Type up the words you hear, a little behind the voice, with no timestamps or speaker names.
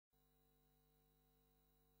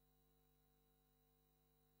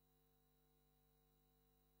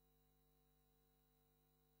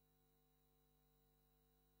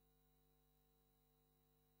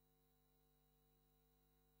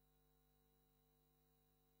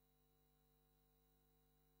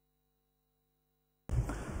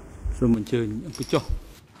The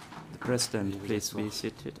President, please be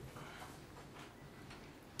seated.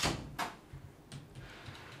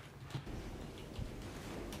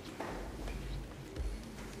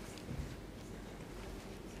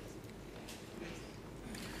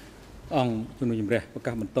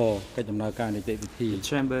 The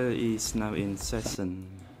chamber is now in session.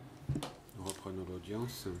 Reprenons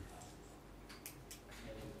l'audience.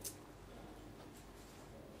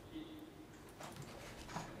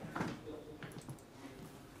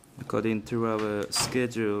 According to our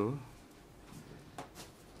schedule,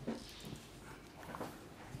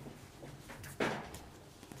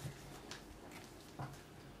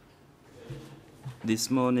 this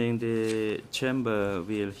morning the chamber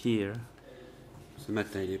will hear Ce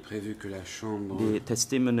matin, il est prévu que la Chambre the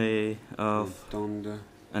testimony of entende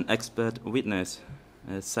an expert witness,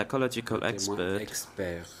 a psychological un témoin expert,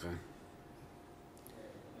 expert,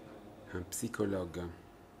 un psychologue,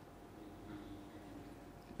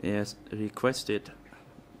 as requested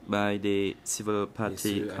by the Civil et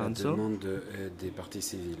Party ce, à la Council. demande des partis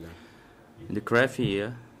civils. In the graph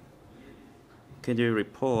here, can you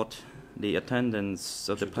report the attendance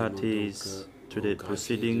of the Je demande parties donc, to au the graphier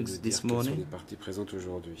proceedings de this dire quelles sont morning? les parties présentes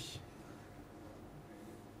aujourd'hui.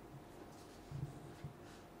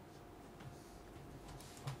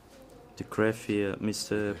 The graph here,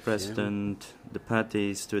 Mr. President, the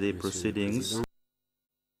parties to the Monsieur le proceedings. Président,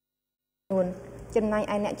 ចំណែក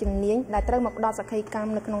ឯអ្នកជំនាញដែលត្រូវមកផ្ដល់សក្ខីកម្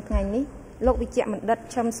មនៅក្នុងថ្ងៃនេះលោកវិជ្ជបណ្ឌិត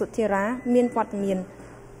ឈឹមសុធារាមានវត្តមាន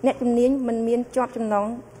អ្នកជំនាញមិនមានជាប់ចំណង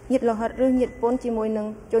ញាតិលោហិតឬញាតិពន្ធជាមួយនឹង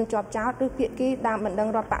ជនជាប់ចោទឬភាគីដើមបណ្ដឹង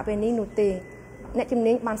រដ្ឋបវេនីនោះទេអ្នកជំ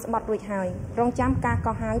នាញបានស្បត់រួចហើយរងចាំការ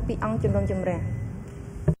កោះហៅពីអង្គជំនុំជម្រះ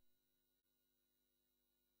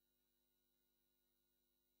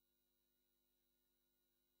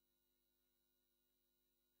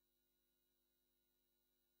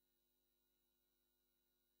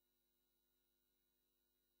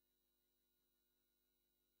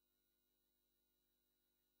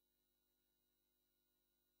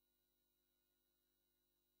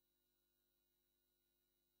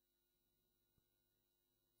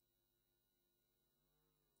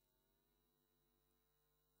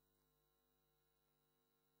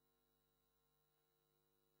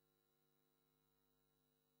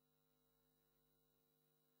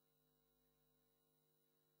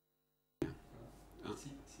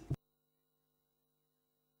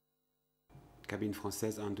Cabine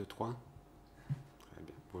française 1, 2, 3. Très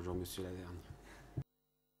bien. Bonjour Monsieur Lavergne.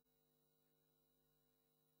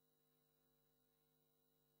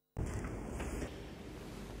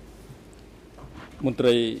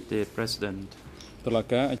 The President. Le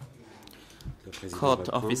président Court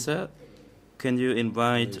reprend. officer, can you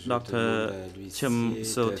invite Je Dr. demande à l'huissier Chhim de faire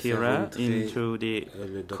Sothera entrer into the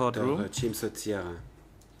le courtroom? docteur Chhim Sothera.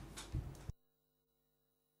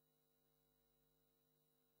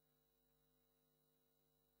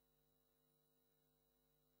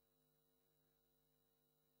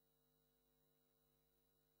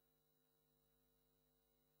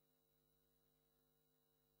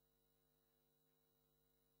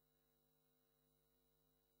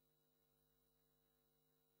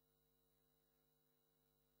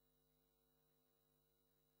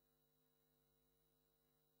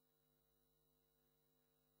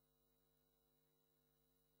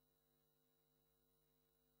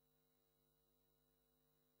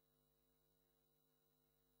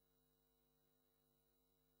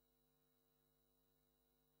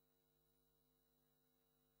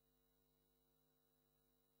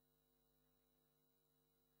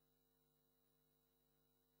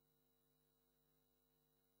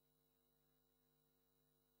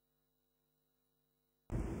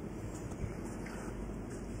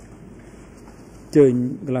 The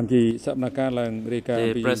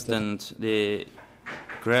President, the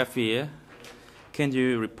graph here, can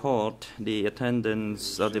you report the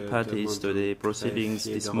attendance of the parties to the proceedings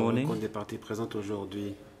this morning? Des parties présentes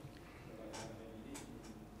aujourd'hui.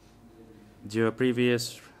 Your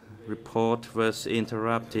previous report was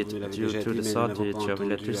interrupted Vous l'avez due déjà to dit, the mais nous n'avons pas shortage of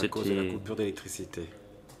entendu à cause de la electricity. coupure d'électricité.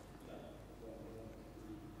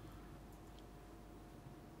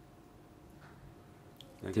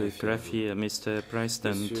 The graph here, Mr.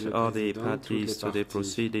 President, all the parties to the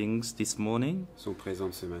proceedings this morning sont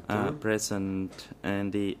présentes ce are matin. present,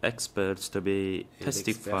 and the experts to be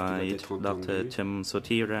testified, Dr. Chhim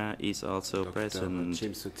Sothera, is also Dr. present.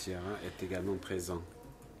 Chhim Sothera est également présent.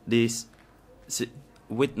 This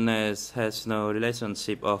witness has no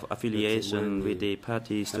relationship of affiliation with the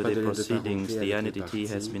parties to the proceedings, the identity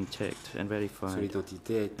has been checked and Son verified.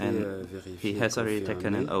 identité a été And vérifiée he et has already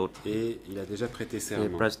taken an confirmée, oath. et il a déjà prêté The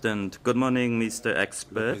serment. President, good morning, Mr. Le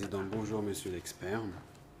Expert. président, bonjour monsieur l'expert.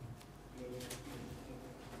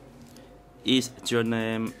 Is your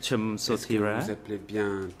name Chhim Est-ce que Sothera? vous vous appelez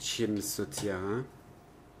bien Chhim Sothera?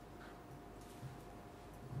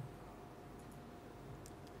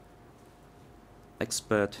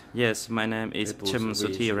 Expert, yes, my name is Réponse, Chhim oui, je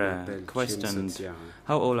Sothera. m'appelle Question, Chhim Sothera.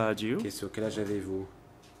 how old are you? Question, quel âge avez-vous?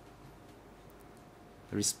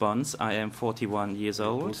 Response, I am 41 years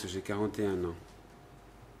old. Réponse, j'ai 41 ans.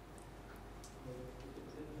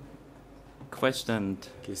 Question,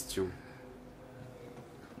 Question.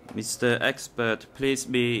 Mr. Expert, please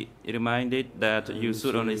be reminded that you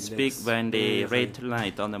should only speak when the red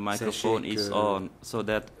light on the microphone is on, so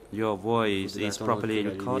that your voice is properly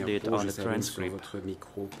recorded on the sur transcript. votre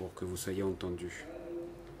micro pour que vous soyez entendu.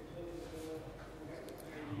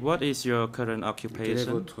 What is your current Quel est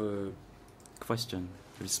occupation? votre Question.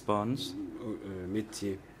 Response.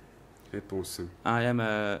 métier? Réponse. I am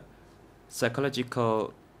a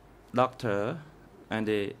psychological doctor and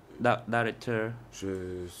the director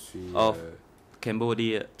Je suis of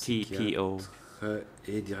Cambodia TPO. psychiatre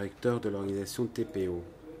et directeur de l'organisation TPO.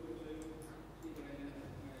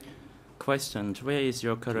 Question. Where is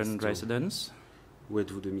your current Question. residence? Où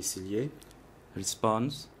êtes-vous domicilié?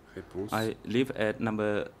 Response. Réponse. I live at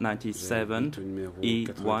number 97 J'habite au numéro E1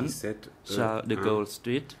 97 Charles de Gaulle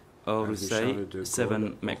Street, avenue Orusei, Charles de Gaulle, 7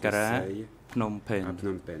 Makara, Orusei, Phnom à Penh.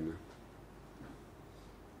 Phnom Penh.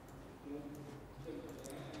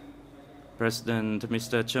 President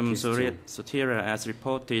Mr. Chhim Question. Sothera has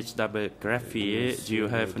reported double graphie. Do you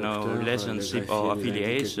have no Docteur, relationship le or greffier nous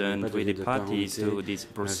indique que affiliation vous n'avez pas with the de parties parenté to this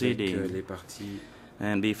avec proceeding? les parties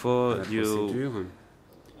And de before la you, procédure.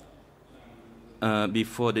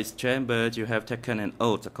 before this chamber, you have taken an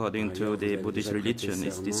oath according Par to ailleurs, the vous avez Buddhist déjà prêté religion.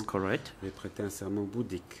 Is this serment. correct? Vous avez prêté un serment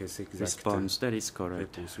bouddhique, c'est exact. Response. That is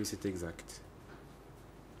correct. Réponse, oui, c'est exact.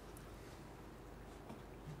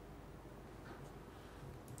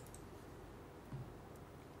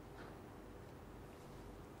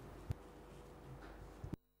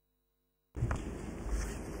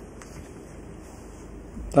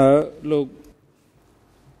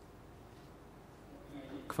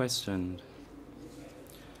 Question.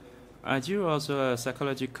 Are you also a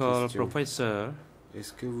psychological Question. professor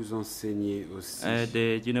Est-ce que vous enseignez aussi at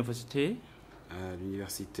the university? à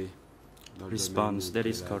l'université dans le Response. domaine That de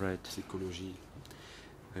is la correct. psychologie?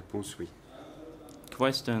 Réponse, oui.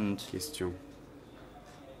 Question. Question.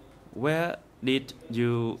 Where did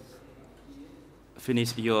you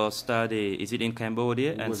finish your study? Is it in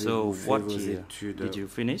Cambodia? Où And so, avez-vous fait what vos year études? did you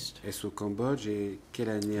finish? Est-ce au Cambodge et quelle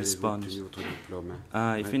année avez-vous Response. obtenu votre diplôme?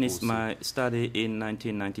 I finished Réponse. my study in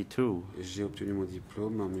 1992. J'ai obtenu mon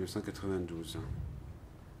diplôme en 1992.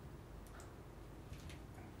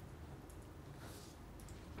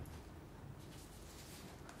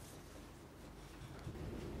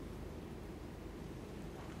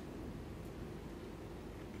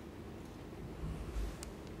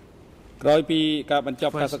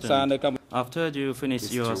 After you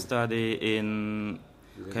finish your Question. study in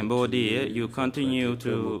Vous avez Cambodia, obtenu you votre continue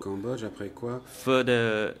diplôme au to Cambodge, après quoi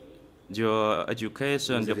further your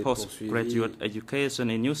education, Vous your avez postgraduate poursuivi, education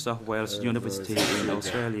in New South Wales vos University in études.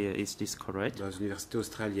 Australia. Is this correct? dans une université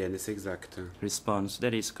australienne, c'est exact. Response.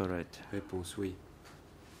 That is correct. Réponse, oui.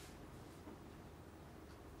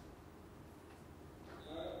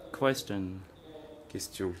 Question.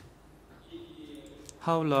 Question.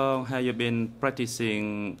 How long have you been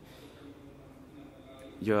practicing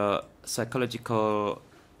your psychological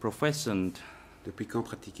profession? Depuis quand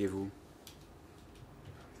pratiquez-vous?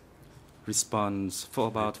 Response. For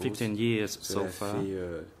about Réponse. 15 years Cela so far. fait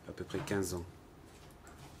à peu près 15 ans.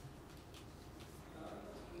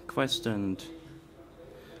 Question.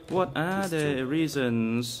 What are the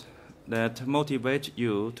reasons that motivate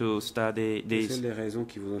you to study Quelles this sont les raisons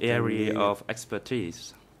qui vous ont area amené of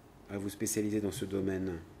expertise? à vous spécialiser dans ce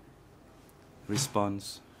domaine?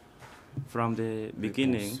 Response. From the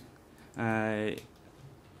beginning, I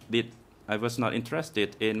was not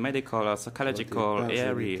interested in medical or psychological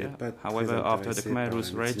area. However, after the Khmer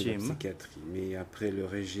Rouge regime, mais après le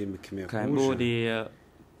régime Khmer Rouge, Cambodia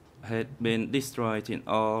had been destroyed in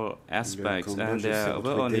all aspects, and Cambodge s'est there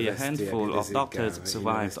were retrouvé only a dévasté à handful bien of des doctors égards, et il ne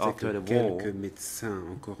survived restait after que the war. quelques médecins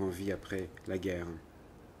encore en vie après la guerre.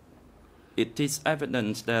 It is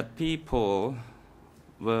evident that people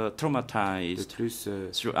were De traumatized plus,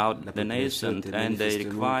 throughout la the population nation, était and they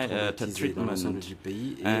manifestement required traumatisée dans treatment, l'ensemble du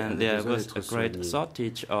pays et and avait there besoin was d'être a great soignée.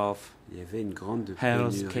 shortage of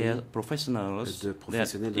healthcare professionals.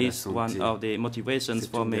 That is one of the motivations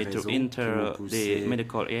for me to enter the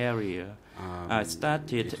medical area. I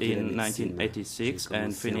started in 1986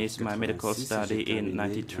 and finished my medical study in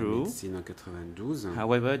 1992.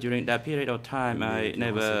 However, during that period of time, I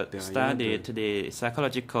never studied the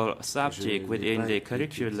psychological subject within the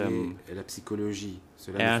curriculum,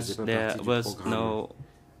 as there was no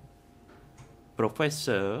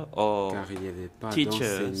professor or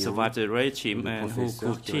teacher survived the regime and who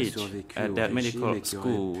could teach at that medical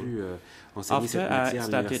school. After I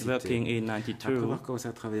started working in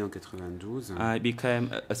 1992, I became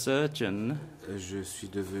a surgeon,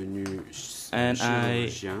 and I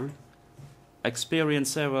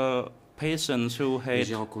experienced several patients who had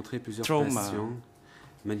trauma.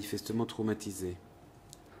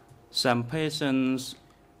 Some patients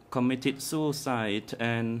committed suicide,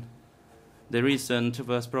 and the reason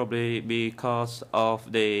was probably because of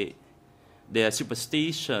their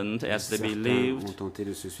superstition, as they believed,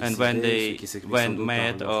 and when they went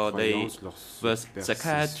mad or they were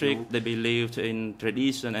psychiatric, they believed in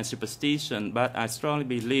tradition and superstition, but I strongly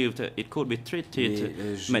believed it could be treated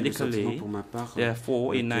medically.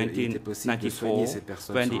 Therefore, in 1994,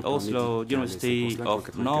 when the Oslo University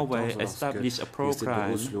of Norway established a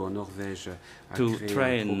program to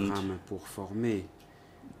train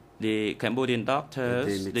the Cambodian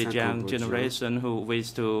doctors, the young generation who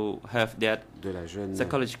wish to have that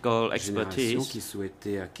psychological expertise.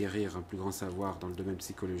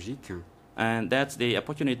 And that's the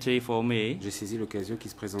opportunity for me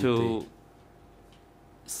to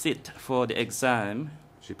sit for the exam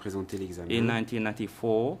in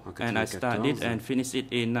 1994, and I studied and finished it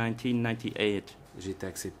in 1998.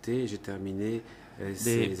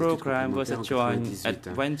 The program was a joint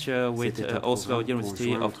adventure with Oslo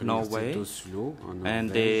University of Norway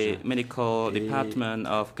and the medical department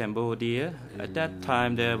of Cambodia. At that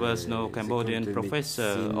time, there was no Cambodian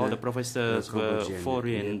professor. All the professors were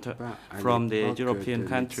foreign from the European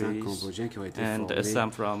countries and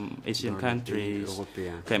some from Asian countries.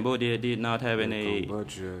 Cambodia did not have any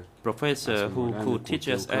professor who could teach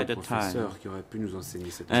us at the time.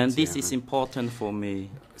 And this is important for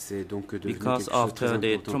me because after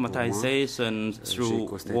the traumatization through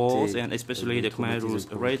wars and especially the Khmer Rouge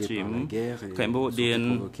regime,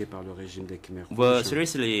 Cambodians were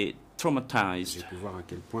seriously traumatized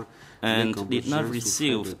and did not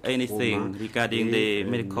receive anything regarding the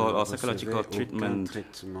medical or psychological treatment.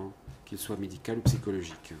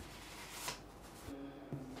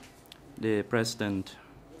 The President,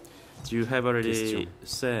 you have already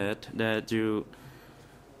said that you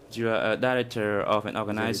are a director of an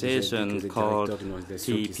organization called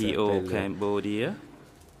TPO Cambodia.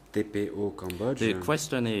 The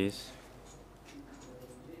question is,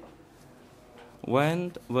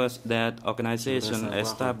 when was that organization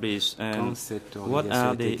established, and what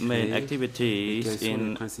are the main activities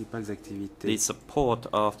in the support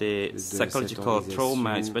of the psychological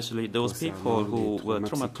trauma, especially those people who were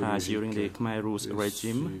traumatized during the Khmer Rouge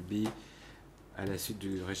regime?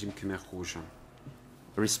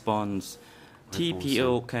 Response.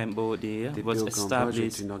 TPO Cambodia was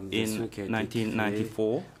established in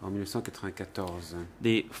 1994.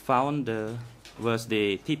 The founder was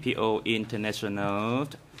the TPO International,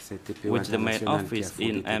 with the main office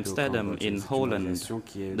in Amsterdam in Holland.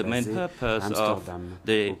 The main purpose of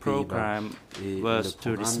the program was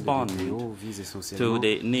to respond to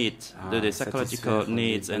the needs, to the psychological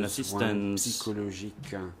needs and assistance,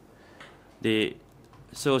 the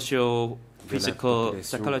social, physical,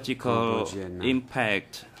 psychological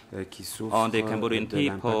impact on the Cambodian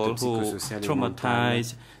people who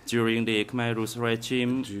traumatized during the Khmer Rouge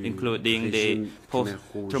regime, including the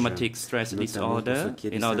post-traumatic stress disorder,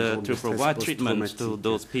 in order to provide treatment to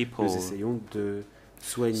those people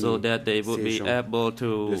so that they would be able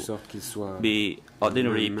to be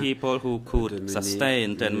ordinary people who could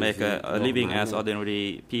sustain and make a living as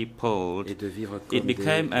ordinary people. It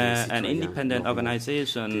became an independent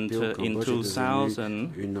organization in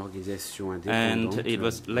 2000, and it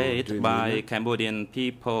was led by Cambodian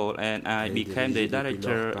people, and I became the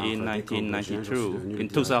director in 1992. In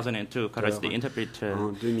 2002, correct the interpreter.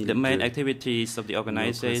 The main activities of the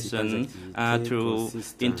organization are to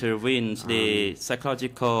intervene the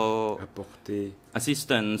psychological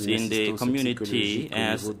assistance in the community,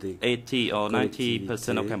 as 80 or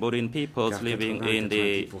 90% of Cambodian people living in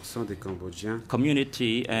the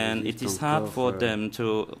community, and it is hard for them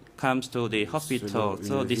to come to the hospital.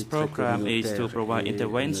 So this program is to provide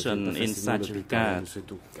intervention in such regard.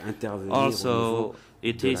 Also,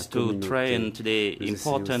 it is to train the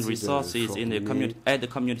important resources in the at the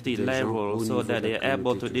community level so that they are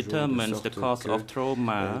able to determine the cause of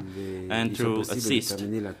trauma and to assist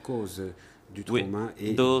with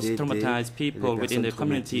those traumatized people within the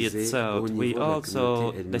community itself. We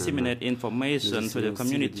also disseminate information to the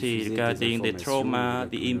community regarding the trauma,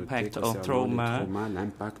 the impact of trauma,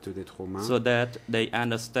 so that they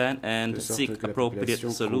understand and seek appropriate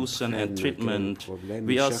solution and treatment.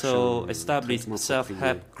 We also establish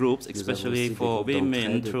self-help groups, especially for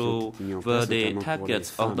women who were the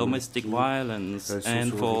targets of domestic violence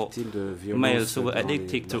and for males who were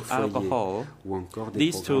addicted to alcohol.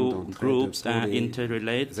 These two groups are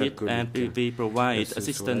interrelated, and we provide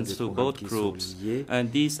assistance to both groups.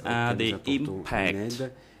 And these are the impacts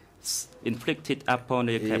inflicted upon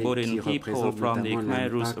the Cambodian people from the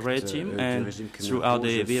Khmer Rouge regime and throughout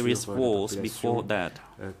the various wars before that.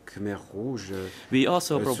 We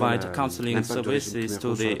also provide counseling services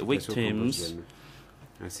to the victims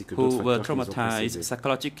who were traumatized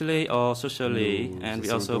psychologically or socially, and we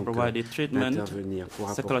also provided treatment,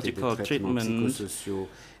 psychological treatment,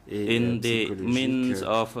 in the means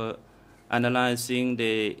of analyzing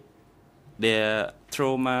their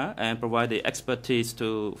trauma and provide the expertise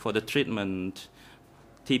for the treatment.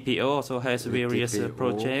 TPO also has various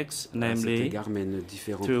projects, namely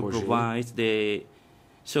to provide the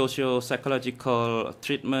socio-psychological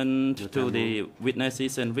treatment to the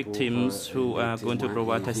witnesses and victims who are going to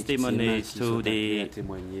provide testimonies to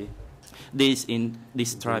this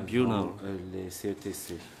tribunal.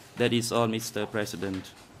 That is all, Mr.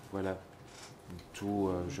 President. Voilà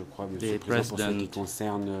tout, je crois, Monsieur le Président, en ce qui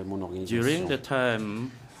concerne mon organisation. During the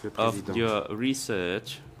time of your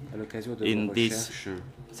research in this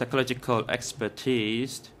psychological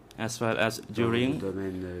expertise, as well as during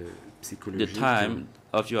the time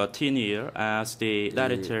of your tenure as the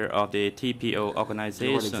director of the TPO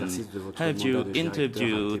organization, have you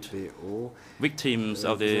interviewed victims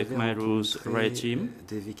of the Khmer Rouge regime,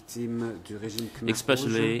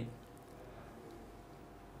 especially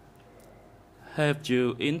have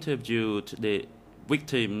you interviewed the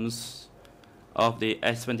victims of the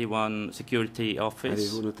S21 security office?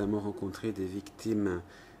 Avez-vous notamment rencontré des victimes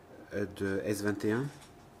de S21?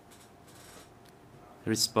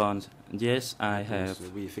 Response: Yes, I have.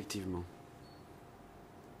 Oui, effectivement.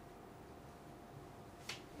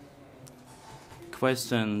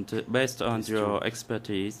 Question: based on your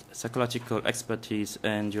expertise, psychological expertise,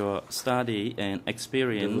 and your study and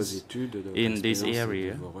experience in this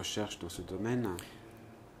area,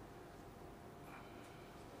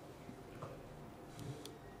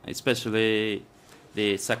 especially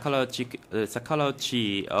the psychology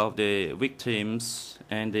of the victims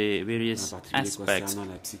and the various aspects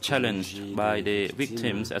challenged by the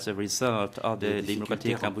victims as a result of the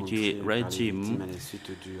Democratic Cambodia regime.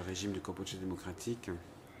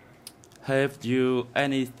 Have you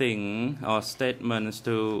anything or statements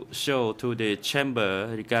to show to the chamber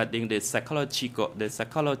regarding the psychology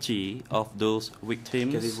of those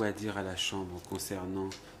victims? Qu'avez-vous à dire à la chambre concernant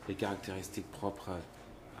les caractéristiques propres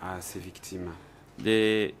à ces victimes?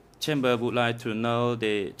 The chamber would like to know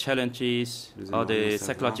the challenges or the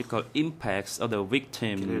psychological impacts of the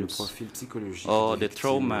victims or the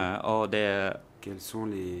trauma or their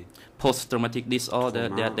post-traumatic disorder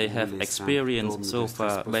that they have experienced so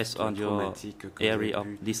far. Based on your area of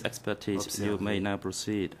this expertise, you may now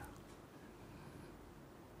proceed.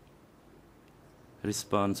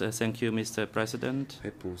 Response: Thank you, Mr. President.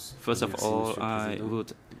 First of all, I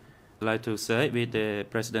would like to say, with the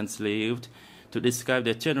President's leave, to describe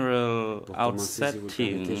the general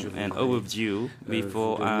outsetting and overview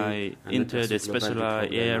before I enter the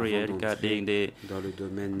specialized area regarding the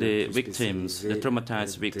victims, the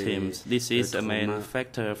traumatized victims. This is a main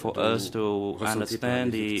factor for us to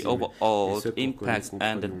understand the overall impact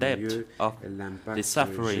and the depth of the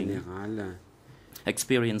suffering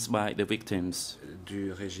experienced by the victims.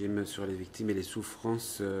 Du régime sur les victimes et les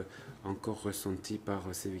souffrances encore ressenties par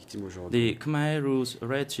ces victimes aujourd'hui. The Khmer Rouge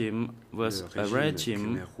regime was a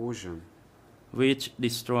regime which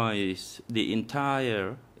destroys the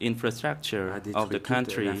entire infrastructure of the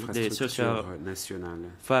country, the social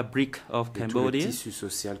fabric of Cambodia,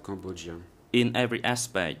 in every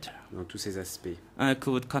aspect. Dans tous ces aspects. I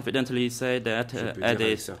could confidently say that at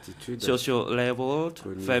the social level,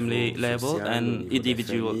 family level, and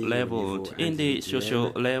individual level. In the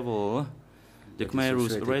social level, the Khmer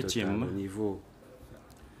Rouge regime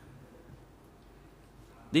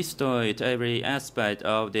destroyed every aspect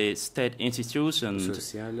of the state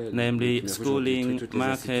institutions, namely schooling,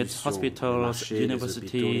 markets, hospitals,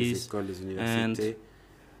 universities, and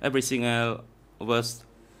everything else was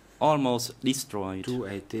almost destroyed. Tout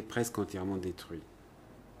a été presque entièrement détruit.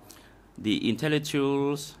 The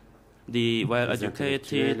intellectuals, the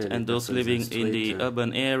well-educated, and those living in the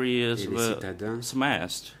urban areas were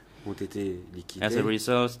smashed. As a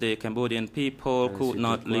result, the Cambodian people could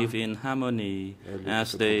not live in harmony,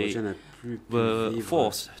 as they were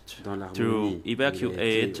forced to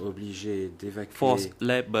evacuate, forced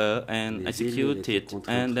labor and executed,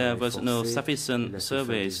 and there was no sufficient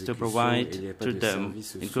service to provide to them,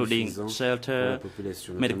 including shelter,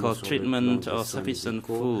 medical treatment, or sufficient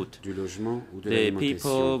food. The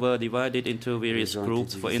people were divided into various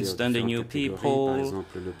groups. For instance, the new people,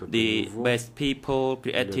 the best people,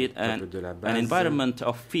 created an environment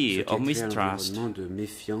of fear, of mistrust.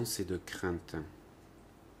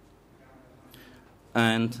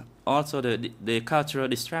 And also the cultural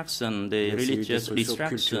distraction, the religious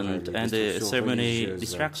distraction, and the ceremony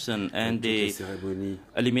distraction, and the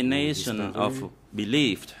elimination of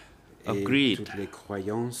belief, of greed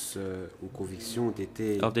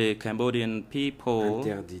of the Cambodian people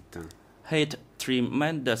had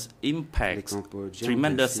tremendous impact,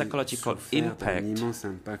 tremendous psychological impact.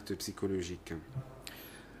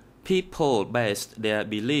 People based their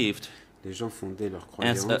belief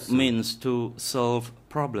as a means to solve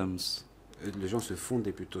problems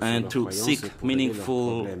and to seek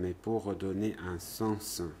meaningful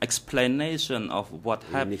explanation of what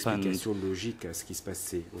happened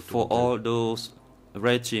for all those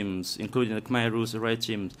regimes, including the Khmer Rouge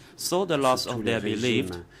regime. So the loss of their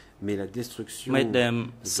belief made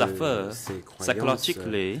them suffer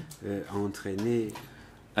psychologically,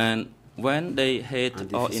 and when they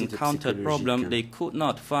had or encountered problems, they could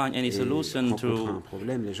not find any solution to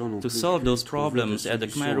solve those problems, as the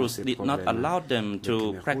Khmer Rouge did not allow them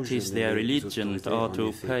to practice their religion or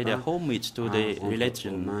to pay their homage to the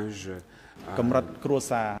religion.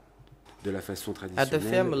 At the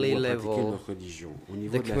family level,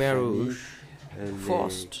 the Khmer Rouge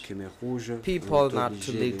forced people not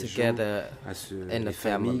to live together in a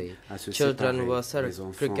family. Children were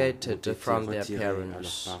segregated from their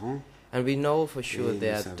parents. And we know for sure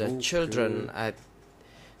that the children at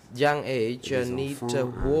young age need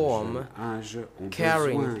warm,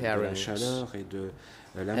 caring parents,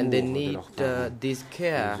 and they need this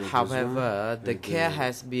care. However, the care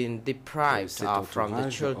has been deprived from the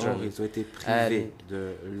children, and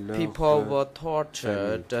people were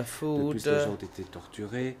tortured, food,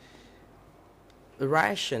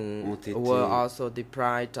 ration were also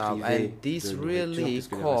deprived of, and this really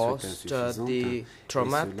caused the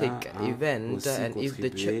traumatic event. And if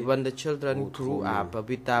when the children grew up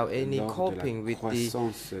without any coping with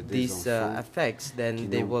these effects,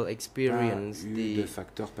 then they will experience the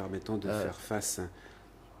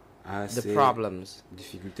problems.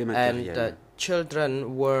 And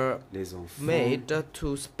children were made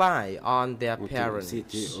to spy on their parents.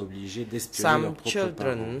 Some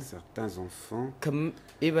children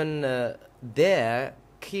even dare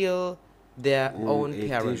kill their own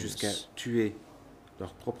parents.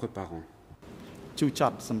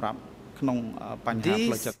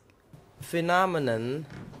 This phenomenon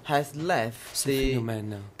has left the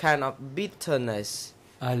kind of bitterness,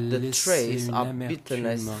 the trace of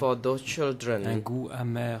bitterness for those children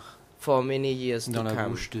for many years to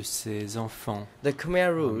come. The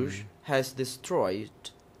Khmer Rouge has destroyed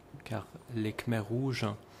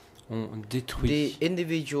the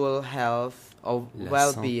individual health of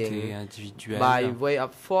well-being by way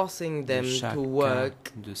of forcing them to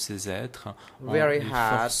work very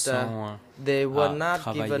hard. They were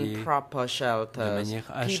not given proper shelter.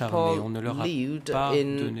 People lived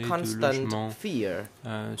in constant fear.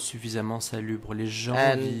 And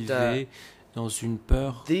dans une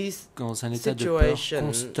peur, dans un état de peur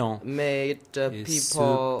constant, et ce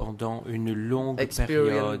pendant une longue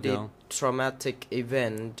période. Traumatic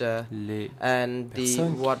event, les and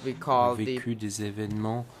personnes ont vécu des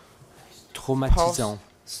événements traumatisants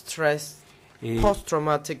et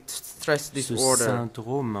post-traumatic stress disorder. Ce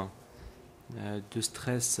syndrome de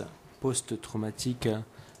stress post-traumatique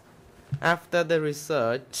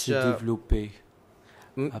s'est développé.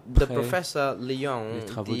 The Professor Leong,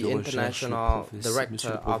 the international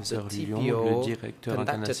director of the TPO,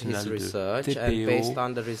 conducted his research, and based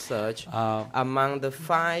on the research, among the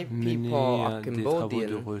 5 people of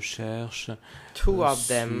Cambodians, 2 of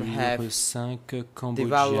them have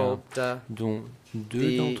developed the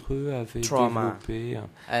trauma,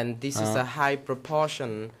 and this is a high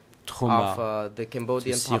proportion of the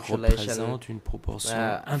Cambodian population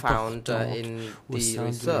found in the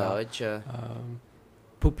research.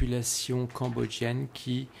 Population cambodgienne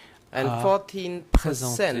qui And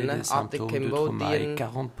 14% of the Cambodian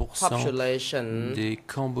population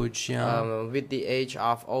with the age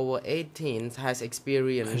of over 18 has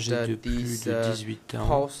experienced these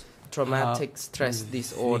post-traumatic stress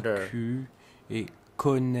disorder. Et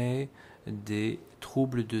connaît des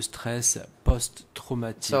troubles de stress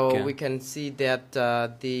post-traumatiques. So we can see that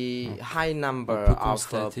the high number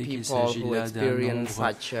of people who experience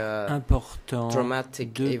such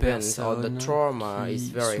traumatic events or the trauma is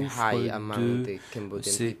very high among the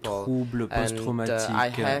Cambodian people. And I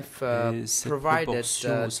have provided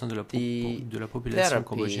the therapy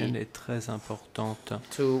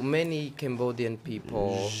to many Cambodian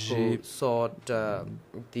people who sought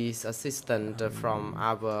this assistance from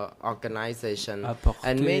our organization.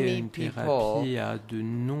 And many people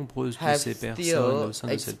have still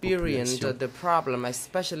experienced the problem,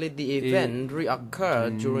 especially the event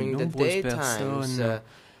reoccurred during the daytimes.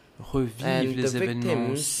 And the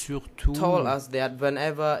victims told us that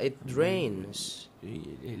whenever it rains,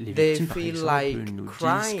 they feel like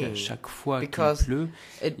crying because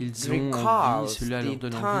it recalls the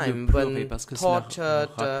time when tortured,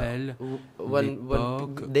 when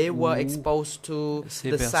they were exposed to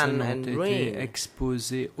the sun and rain.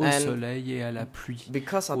 And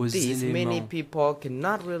because of this, many people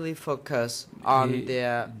cannot really focus on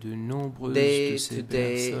their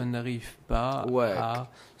day-to-day work.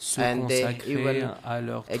 And they even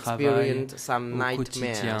experience some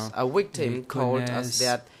nightmares. A victim told us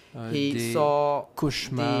that he saw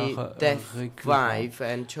the deaf wife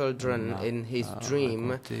and children in his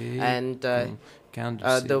dream, and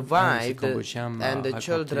the wife and the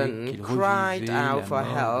children cried out for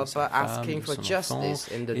help, asking for justice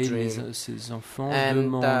in the dream.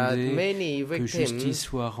 And many victims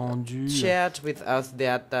shared with us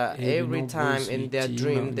that every time in their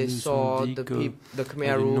dream they saw the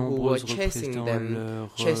Khmer Rouge who were chasing them,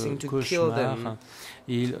 chasing to kill them.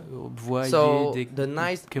 So the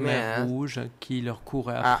nightmares qui leur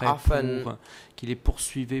couraient après qui les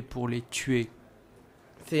poursuivaient pour les tuer.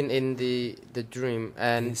 In the dream,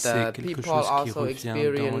 and people also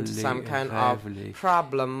experience some kind of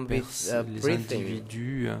problem with breathing.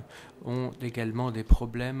 Ont également des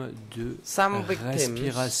problèmes de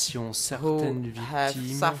respiration. Certaines victimes have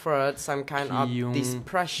suffered some kind of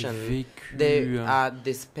depression. They are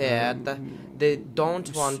despaired. They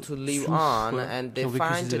don't want to live on, and they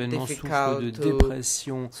find it difficult to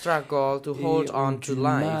struggle to hold on to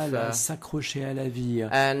life. S'accrocher à la vie,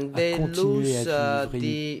 and they lose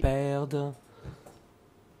the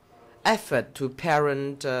effort to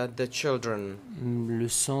parent the children. Le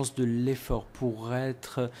sens de l'effort pour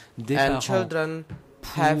être des parents. And children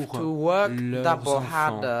have to work double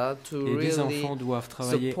harder to really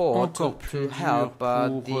support, to help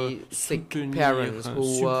the sick parents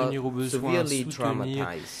who were severely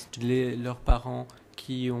traumatized. Leurs parents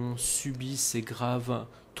qui ont subi ces graves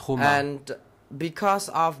traumas. And because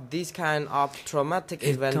of this kind of traumatic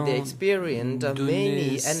event they experience,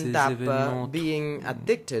 many end up being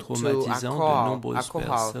addicted to alcohol,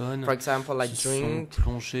 for example, like drink,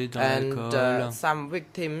 and some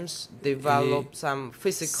victims develop some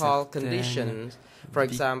physical conditions, for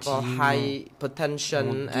example,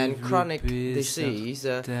 hypertension and chronic disease,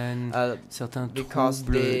 because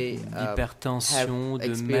they d'hypertension,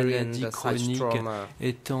 de maladies chroniques,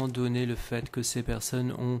 étant donné le fait que ces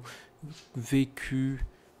personnes ont vécu,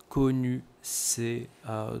 connu ces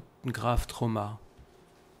graves traumas.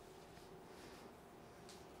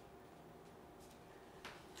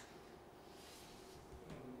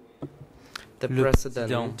 The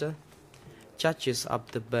President, judges of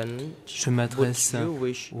the bench, je m'adresse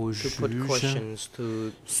aux juges.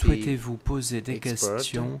 Souhaitez-vous poser des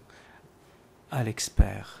questions à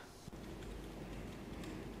l'expert?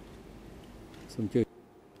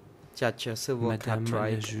 Madame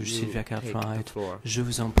la juge Sylvia Cartwright, je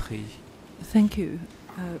vous en prie. Thank you,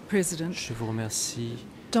 President. Je vous remercie.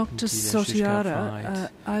 Dr. Sothera,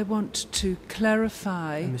 I want to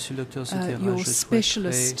clarify your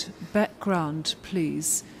specialist background,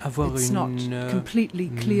 please. It's not completely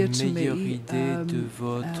clear to me,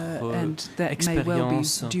 and that may well be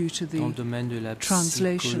due to the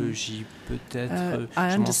translation.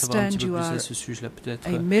 I understand you are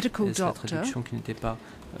a medical doctor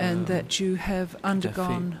and that you have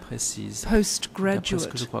undergone postgraduate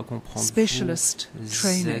specialist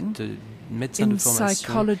training in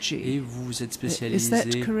psychology. Et vous vous êtes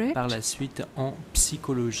spécialisé par la suite en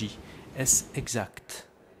psychologie. Est-ce exact?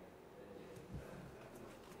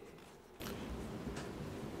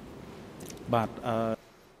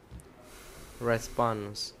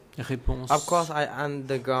 Response. Réponse. Of course, I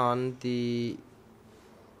undergone the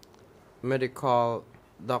medical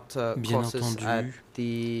doctor courses at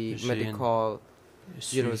the medical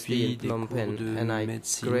University in Phnom Penh, and I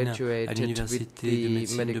graduated with the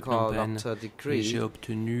medical doctor degree. J'ai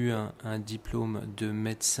obtenu un diplôme de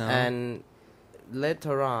médecin. And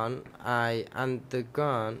later on, I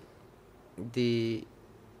undergone the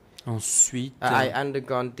Ensuite,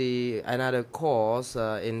 another course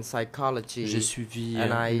in psychology. J'ai suivi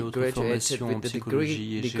and I une autre formation en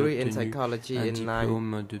psychologie et j'ai obtenu un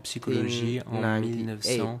diplôme de psychologie en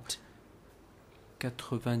 1998.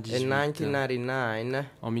 In 1999,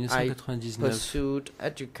 en I 1999, pursued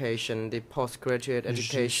education, the postgraduate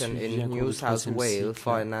education in New South Wales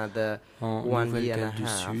for another 1 year and a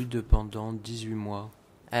half. Sud pendant 18 mois.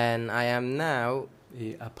 And I am now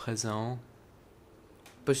et à présent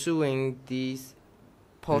pursuing this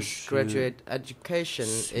postgraduate education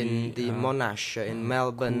in the Monash in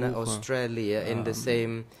Melbourne, Australia, in the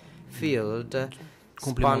same field,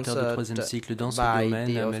 complémentaire de troisième cycle dans ce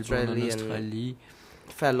domaine à Melbourne en Australie.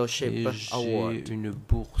 Fellowship Award. J'ai une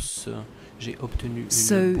bourse. J'ai obtenu une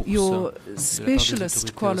so bourse your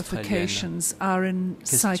specialist qualifications are in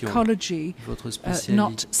psychology,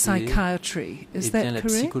 not psychiatry. Is that bien correct? La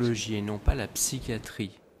psychologie et non pas la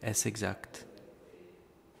psychiatrie. Est-ce exact?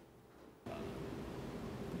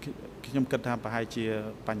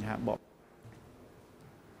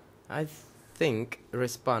 I think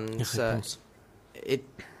response. It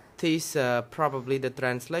is probably the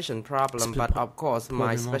translation problem, but of course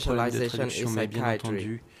my specialization is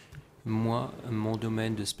psychiatry. Moi, mon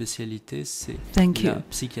domaine de spécialité, c'est la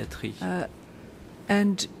psychiatrie.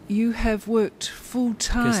 And you have worked full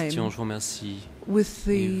time je vous remercie. With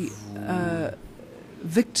the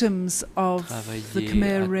victims of the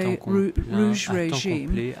Khmer Rouge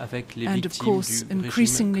regime, and of course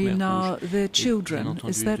increasingly now their children.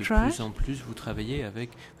 Is that right? De plus en plus, vous êtes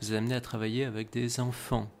amené à travailler avec des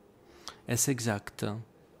enfants. Est-ce exact?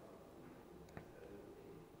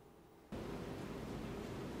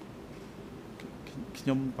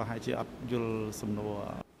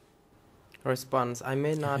 Response. I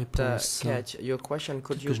may not catch your question.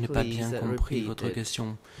 Could you je n'ai pas please bien compris repeat votre it?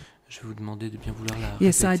 question. Je vais vous demander de bien vouloir la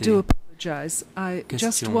Yes, répéter. I do apologize. I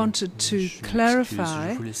just wanted to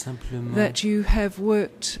clarify that you have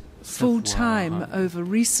worked full time over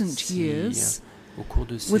recent years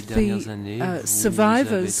with the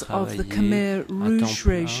survivors of the Khmer Rouge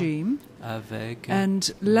regime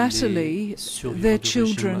and latterly their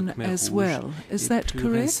children as well. Is that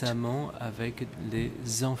correct? Récemment avec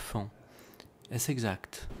les enfants. Est-ce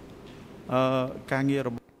exact?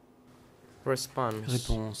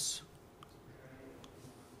 Réponse.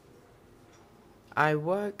 I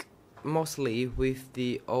work mostly with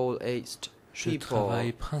the old-aged Je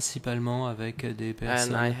travaille principalement avec des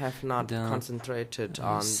personnes d'un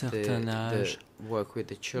certain âge.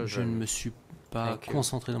 Je ne me suis pas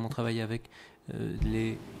concentré dans mon travail avec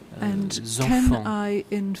les enfants. Can I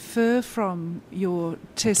infer from your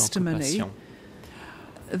testimony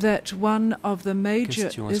that one of the major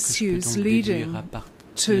issues leading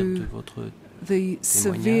to the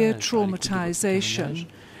severe traumatization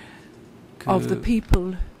of the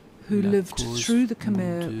people who lived through the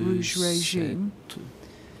Khmer Rouge regime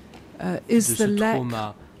is the lack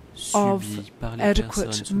of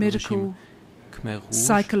adequate medical,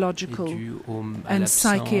 psychological and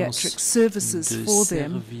psychiatric services for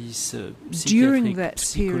them during that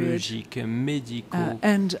period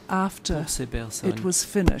and after it was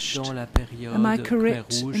finished. Am I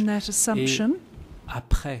correct in that assumption?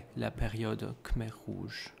 Après la période Khmer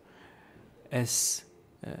Rouge. Est-ce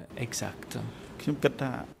exact?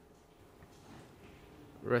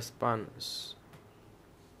 Response.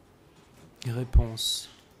 Réponse.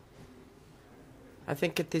 I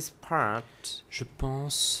think it is part. Je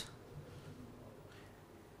pense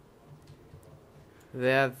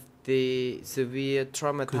that the severe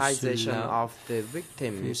traumatization of the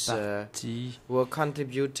victims were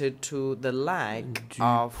contributed to the lack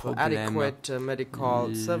of adequate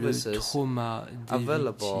medical services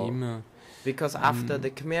available. Because after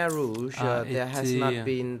the Khmer Rouge, there has not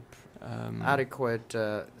been adequate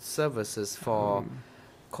services for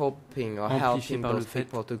coping or helping those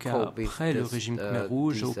people to cope with après le régime Khmer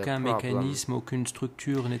Rouge, aucun mécanisme, aucune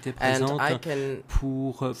structure n'était présente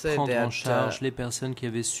pour prendre en charge les personnes qui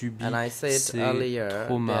avaient subi ces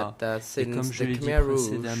traumas. Et comme je l'ai dit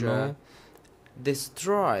précédemment, les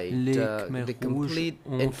Khmer Rouges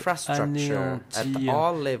ont anéanti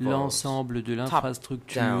l'ensemble de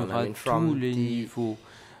l'infrastructure à tous les niveaux.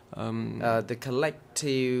 The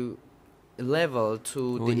collective level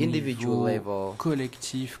to the individual level.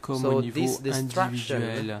 Collectif comme au niveau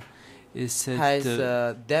individuel. Et cette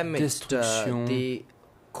destruction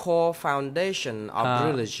core foundation of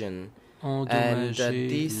religion, and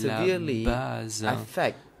these severely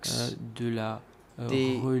affect de la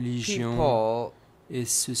the religion, people, et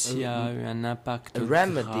ceci a eu un impact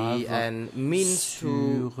remedy grave and means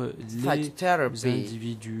sur such therapy. les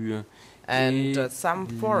individus. And some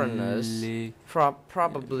foreigners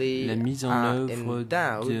probably la mise en are œuvre in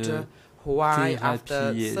doubt de why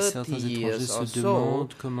after thérapie. 30 Certains étrangers years or se so,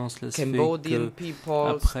 demandent comment cela se fait Cambodian que people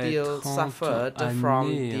après still 30 suffered from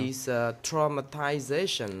années, this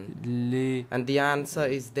traumatization. les And the answer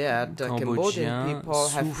is that Cambodian people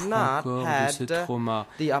have not had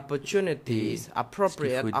the opportunities,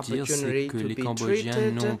 appropriate opportunity to be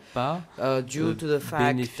treated due to the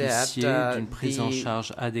fact that d'une prise en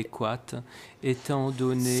charge adéquate, étant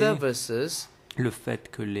donné le fait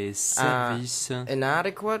que les services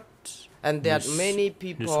inadequate and that many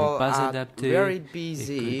people ne sont pas are adaptés very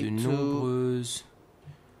busy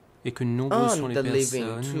et que nombreuses sont les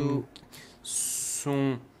personnes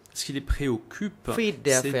sont ce qui les préoccupe, c'est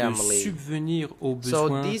de subvenir aux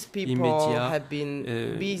besoins immédiats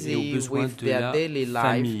et aux besoins de la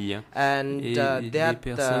famille. Et les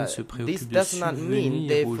personnes se préoccupent de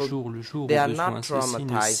subvenir au jour le jour aux besoins. Ceci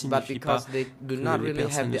ne signifie pas que les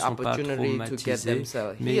personnes ne sont pas traumatisées,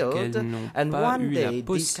 mais qu'elles n'ont pas eu la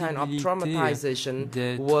possibilité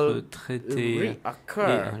d'être traitées. Et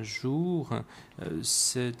un jour,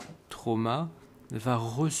 ce trauma va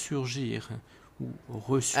ressurgir.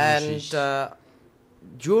 And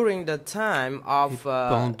during the time of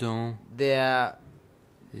their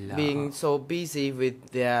being so busy with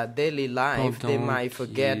their daily life, they might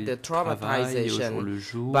forget the traumatization,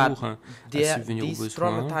 but this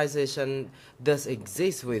traumatization does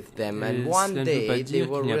exist with them, and one day they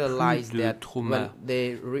will realize that when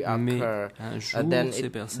they reoccur, then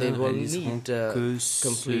they will need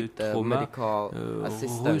complete medical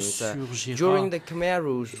assistance. During the Khmer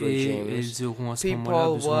Rouge regime,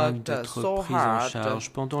 people worked so hard,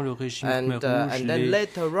 and then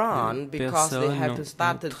later on, because they have to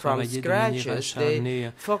start from scratches,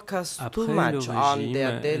 they focus too much on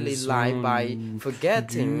their daily life by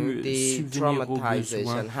forgetting the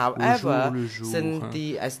traumatization. However, since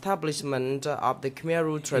the establishment of the Khmer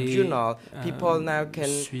Rouge Tribunal, people now can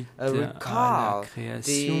recall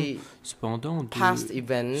the past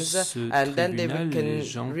events, and then they can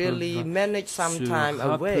really manage some time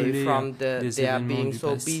away from their being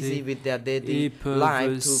so busy with their daily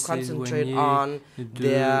life to concentrate on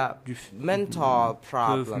their mental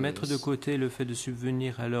problems. Peuvent mettre de côté le fait de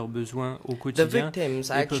subvenir à leurs besoins au quotidien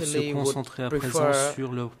et peuvent se concentrer à présent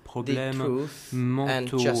sur leurs problèmes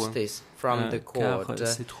mentaux. From the court,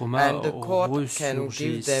 and the court can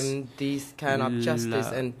give them this kind of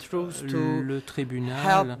justice and truth to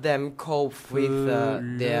help them cope with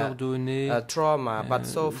their trauma. But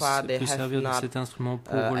so far they have not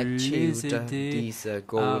achieved these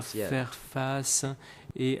goals yet. Faire face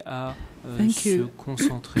et à se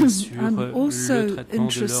concentrer sur le traitement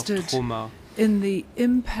de leur trauma. In the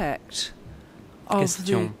impact of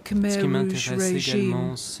the Khmer Rouge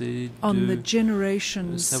regime on the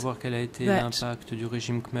generations that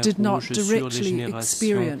did not directly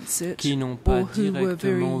experience it or who were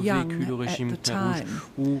very young at the time.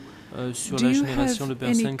 Do you have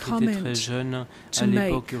any comment to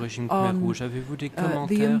make on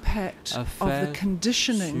the impact of the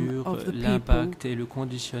conditioning of the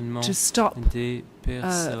people to stop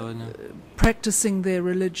practicing their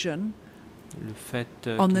religion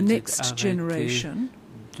on the next generation,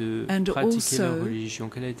 and also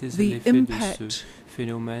the impact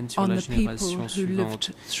on the people who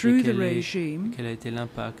lived through the regime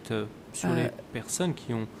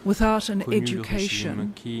without an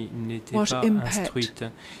education? What impact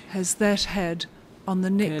has that had on the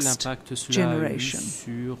next generation?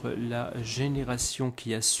 Sur la génération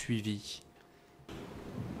qui a suivi.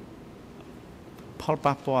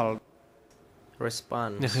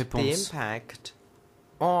 Response. The impact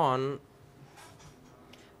on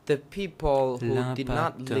the people who did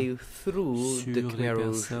not live through the Khmer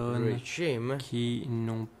Rouge regime qui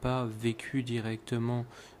n'ont pas vécu directement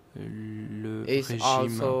le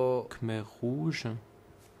régime Khmer Rouge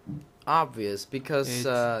obvious, because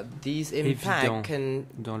these impact can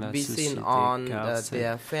be seen on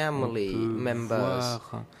their family members.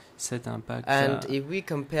 cet impact And if we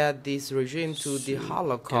compare this regime to the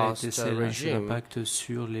Holocaust regime, l'impact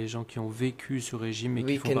sur les gens qui ont vécu ce régime et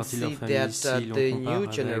qui we font can partie de leur see famille, that si l'on the compare new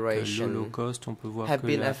avec generation l'Holocauste, on peut voir have que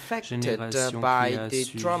been la affected génération by qui a the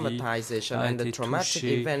suivi traumatization a and the été traumatic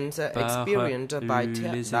touchée events par experienced by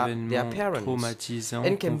les their événements parents. traumatisants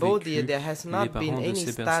In qu'ont Cambodia, vécu there has les not been parents de any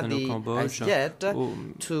ces personnes au study as Cambodge. yet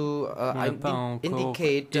to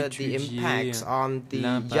indicate the impacts on the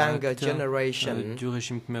younger generation du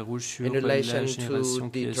régime Khmer Rouge sur in la relation génération to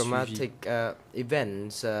qui the a suivi. traumatic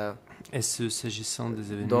events, Est-ce s'agissant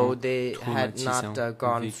des événements though they had traumatisants not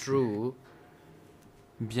gone vécus, through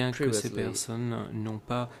bien que ces previously. personnes n'ont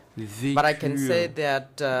pas vécu, But I can say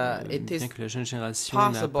that it bien is que la jeune génération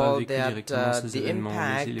n'a pas vécu possible directement that ces the événements,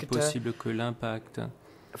 mais il est impact possible que l'impact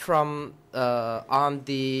from on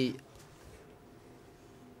the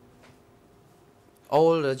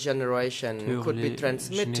older generation could be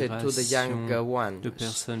transmitted to the younger ones, de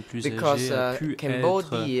personnes plus because âgées a pu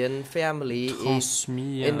Cambodian family is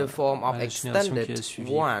transmis in the form of à la génération extended qui a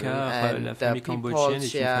suivi, one, car and la famille people cambodgienne est une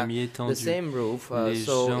share famille the étendue. same roof, Les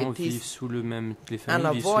so gens it vivent is sous le même, les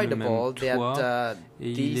familles vivent sous le même unavoidable toit, that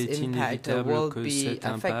et il est these impacts inévitable will que be cet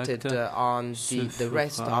affected impact on se the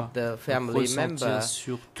rest fera of the family ressentir members,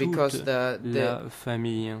 sur because toute the la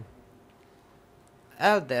famille.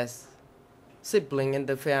 eldest sibling in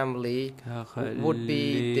the family Car would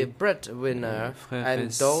be the breadwinner,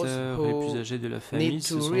 and those who need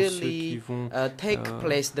to really take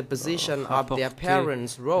place the position of their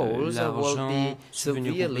parents' roles will be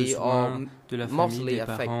severely or mostly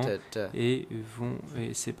affected.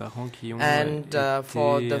 And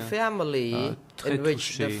for the family in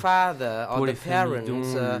which the father or the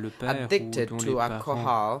parents addicted to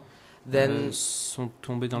alcohol, then sont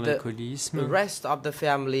tombés dans the l'alcoolisme, rest of the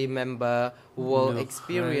family member will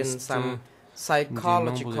experience some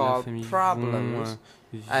psychological problems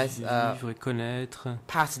as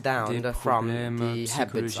passed down from the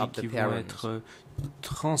habits of the parents.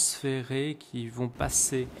 Transférés, qui vont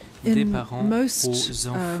passer des parents aux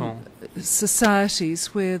enfants.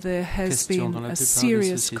 Societies where there has been a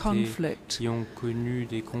serious conflict,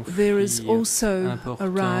 there is also a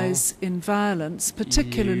rise in violence,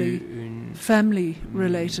 particularly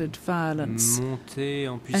family-related violence.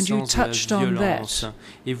 And you touched on that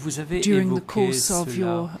during the course of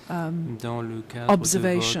your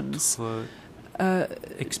observations.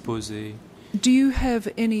 Do you have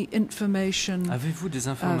any information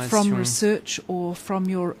from research or from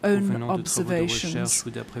your own observations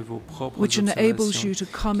which enables you to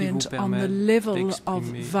comment on the level of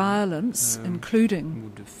violence,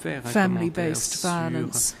 including family-based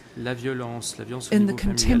violence, in the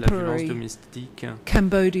contemporary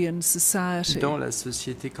Cambodian society? Dans la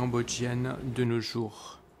société cambodgienne de nos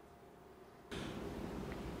jours.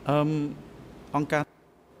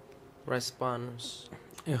 Response.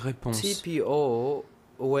 Réponse. TPO,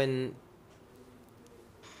 when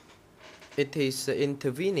it is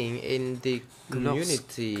intervening in the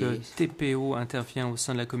community, lorsque TPO intervient au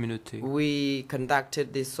sein de la communauté, we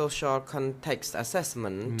conducted the social context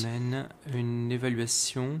assessment, mène une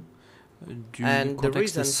évaluation du and the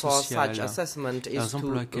contexte reason for social. such assessment is to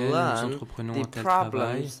learn the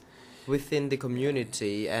problems within the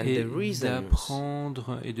community and the reasons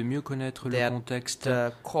d'apprendre et de mieux connaître le contexte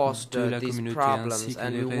caused de la these communauté problems, ainsi que and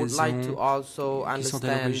les we would like to also raisons qui sont à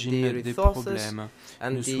understand l'origine the des resources problèmes.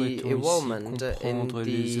 and Nous the souhaitons involvement ici in comprendre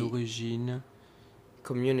les the origines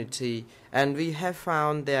community, and we have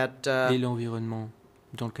found that et l'environnement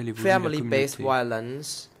dans lequel évolue la communauté. family-based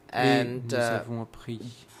violence and nous avons appris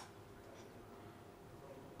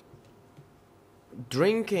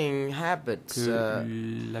drinking habits que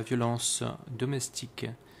la violence domestique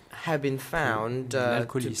have been found to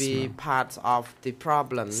be parts of the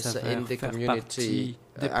problems in the community,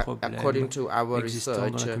 according to our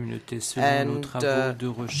research. And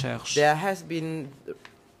there has been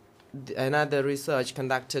another research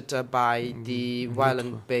conducted by the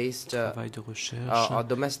violence-based or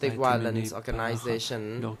domestic violence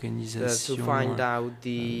organization to find out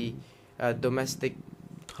the domestic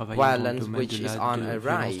violence which is on a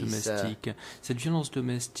rise. Cette violence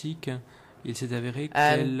domestique, il s'est avéré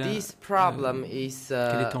qu'elle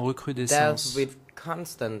est en recrudescence. Dealt with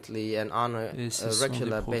constantly and on a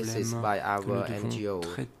regular basis by our NGO.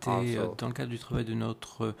 Traiter dans le cadre du travail de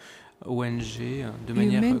notre ONG de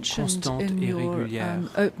manière constante et régulière.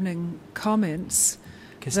 Opening comments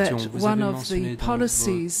that one of the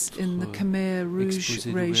policies in the Khmer Rouge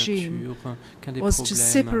regime was to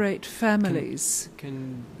separate families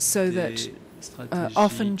so that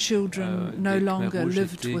often children no longer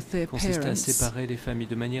lived with their consistait à parents séparer les familles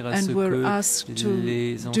de manière à ce and were que asked to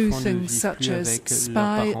les do enfants ne things vivent such plus as avec spy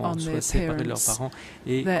leurs parents, on soient their séparés de leurs parents parents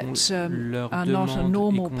et that qu'on leur are not a demande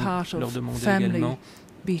normal et qu'on part leur of demandait family également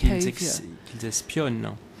behavior. qu'ils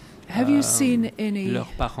espionnent Have you seen any leurs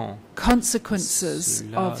parents. consequences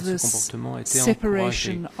of Ce this comportement était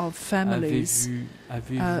separation encouragé. of families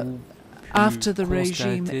Avez-vous after the pu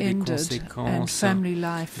regime constater des ended and conséquences family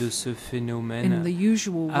life de ce in phénomène the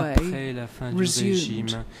usual way après la fin du resumed?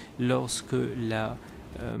 régime, lorsque la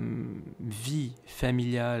vie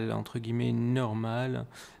familiale, entre guillemets, normale,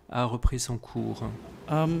 a repris son cours?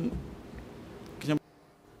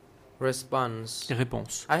 Response.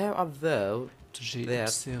 Réponse. I have observed J'ai that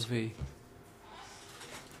observé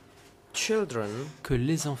children que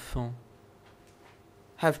les enfants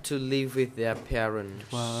have to live with their parents.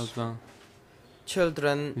 doivent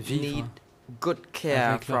Children vivre need good care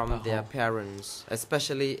avec leurs from their parents. parents,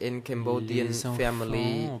 especially in Cambodian Les enfants,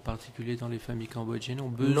 family. en particulier dans les familles cambodgiennes, ont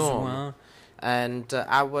No. besoin And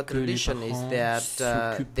our que les tradition is parents that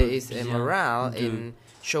s'occupent there is a bien morale d'eux. in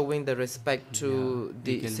showing the respect Il y to a the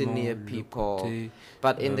également senior le people. côté,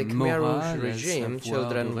 But in the Khmer moral, Rouge à regime, savoir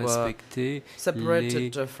children de were respecter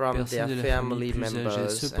separated les from their personnes de la family famille plus âgées. members and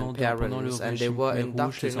Cependant, pendant le parents, and they régime were Khmer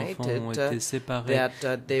Rouge, les enfants ont indoctrinated été séparés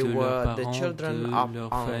that they de leurs were the parents, children de of leur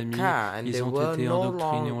famille. Angkar, and they Ils ont were été no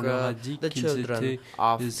endoctrinés. On leur a longer dit the qu'ils children étaient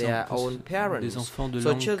of their des own parents. enfants de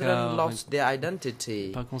So children l'Angkar. lost their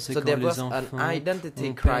identity. Par So conséquent, there les was an enfants identity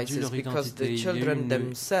ont perdu crisis leur because identité. the Il y a eu children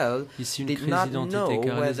themselves ici une did crise not d'identité know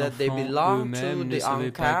car les whether they enfants belonged to eux-mêmes ne the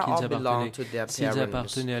savaient pas Angkar qu'ils or belonged appartenaient, to their s'ils parents.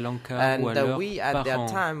 appartenaient à l'Angkar ou à And leurs we at that parents.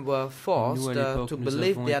 time were Nous, forced à l'époque, to nous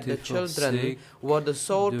believe avons that été the children forcés were the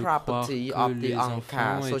sole de croire property que of the les Angkar.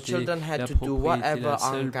 enfants So étaient children had la to do propriété, whatever la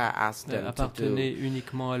seule Angkar asked them to do. appartenait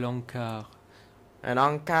uniquement à l'Angkar. And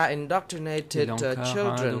Angkar indoctrinated l'Angkar a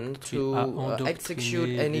children to endoctriné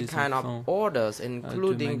execute any les kind of enfants, orders,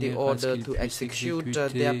 including the manière à ce order qu'ils to puissent execute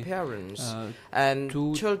exécuter, their parents. And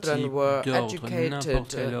tout children type were d'ordre, educated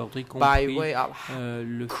n'importe quel ordre, y by compris way of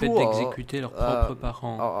le fait cruel, d'exécuter leurs propres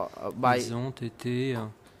parents. by Ils ont été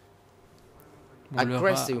on leur a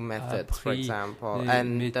aggressive methods, for appris example. des And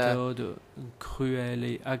méthodes cruelles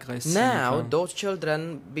et agressives. now those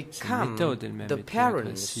children Ces become méthodes elles-mêmes the étaient parents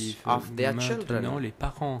agressives. of their Maintenant, children. les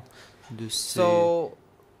parents de ces So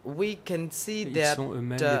we can see ils that sont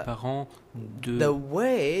eux-mêmes les parents the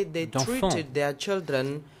way they d'enfants. treated their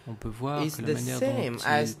children On peut voir is que la the manière same dont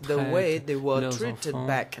as ils the way traitent they were leurs treated enfants,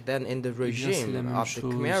 back then in the c'est la regime même of the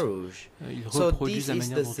chose. Khmer Rouge. Ils So reproduisent this la is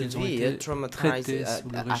manière the dont ils ont severe été traités sous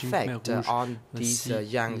le régime Khmer effect Rouge. on these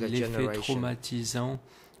Voici younger l'effet generation. traumatisant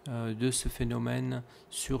de ce phénomène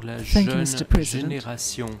sur la Thank you, jeune Mr. President.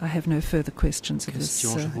 génération. I have no further questions of this Je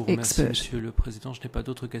vous remercie, expert. Monsieur le Président. Je n'ai pas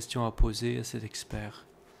d'autres questions à poser à cet expert.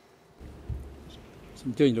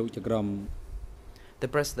 The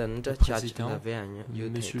President, Le Judge Président, Lavergne, you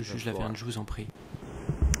Monsieur le take the juge floor. Lavergne, je vous en prie.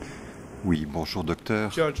 Oui, bonjour docteur.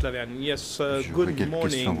 George Lavergne, yes, J'aurais good quelques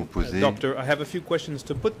questions à vous morning, poser. doctor. I have a few questions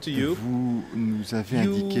to put to you. Vous nous avez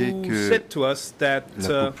indiqué You que said to us that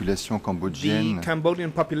la population the cambodgienne, Cambodian en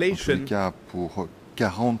tous population, les cas pour or in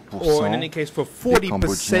 40% any case for des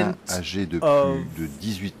Cambodgiens 40% âgés de of plus de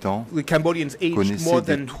 18 ans the Cambodians aged connaissaient more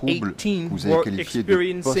des than troubles 18 que vous avez were qualifiés de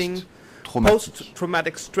experiencing post-traumatiques.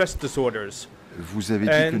 post-traumatic stress disorders. Vous avez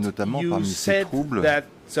dit que And notamment you parmi ces said troubles, that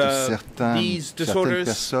certaines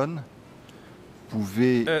personnes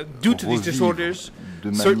pouvaient due to these revivre disorders,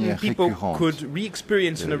 de certain manière people récurrente could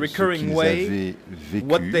re-experience in a ce recurring qu'ils way avaient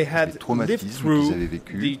what vécu, they les had lived traumatismes qu'ils through, avaient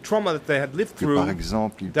vécus, the trauma that they had lived que par through.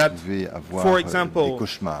 exemple ils that, pouvaient avoir for example, des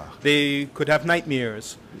cauchemars. They could have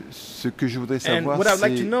nightmares. Ce que je voudrais And savoir, what I'd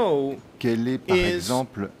like to c'est know quel est par is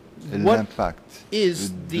exemple what l'impact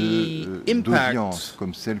is the d'audiences impact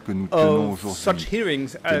comme celle que nous tenons of such aujourd'hui.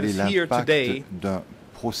 hearings Quel est as here l'impact today? d'un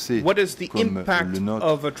procès What is the comme impact le nôtre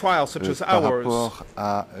of a trial such as par ours? rapport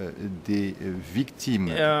à des victimes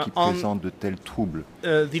qui on présentent de tels troubles?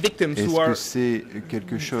 The victims who Est-ce are que c'est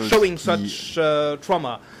quelque chose showing qui such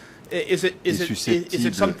trauma? Is it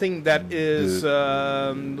susceptible something that is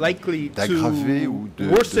likely d'aggraver to ou de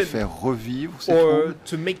worsen faire revivre ces or troubles?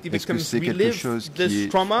 to make the Est-ce que victims c'est quelque relive chose qui this est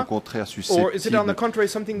trauma? au contraire Or is it on the susceptible contrary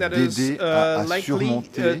something that is d'aider à likely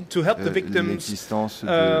surmonter to help the victims l'existence de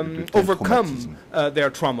tels overcome traumatismes? their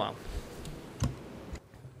trauma?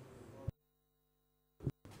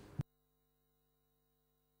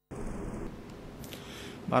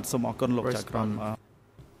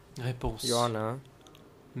 Réponse. Your Honor,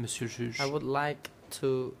 Monsieur le juge, I would like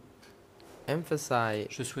to emphasize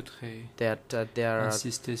je souhaiterais that there are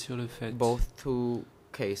insister sur le fait both two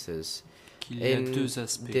cases. qu'il y a deux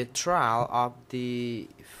aspects. The trial of the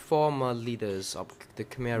former leaders of the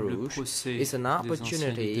Khmer Rouge is an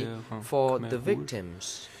opportunity for the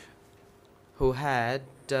victims who had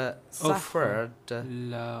suffered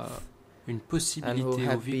une possibilité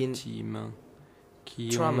aux victimes qui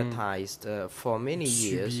traumatized for many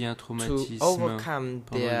years to overcome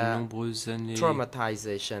their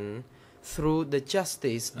traumatization through the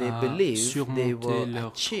justice they believe they will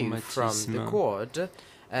achieve from the court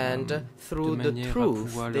and through the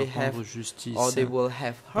truth they have or they will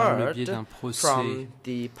have heard from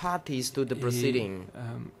the parties to the proceeding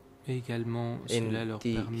in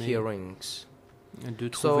the hearings.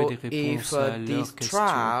 So if these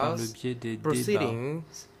trials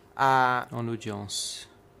proceedings are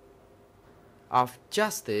of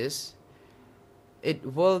justice, it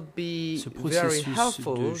will be very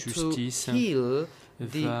helpful to heal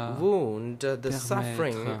the wound, the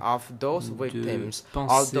suffering of those victims,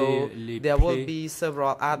 although there will be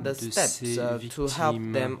several other steps to help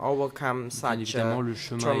them overcome such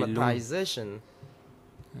traumatization.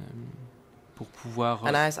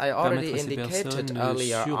 And as I already indicated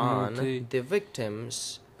earlier on, the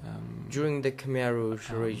victims during the Khmer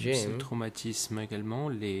Rouge regime,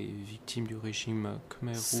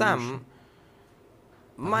 some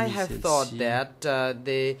might have thought that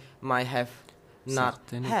they might have not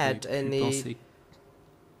had any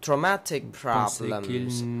traumatic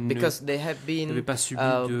problems because they have been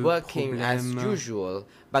working as usual.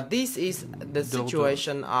 But this is the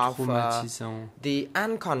situation of the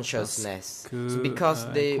unconsciousness, because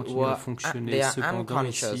they are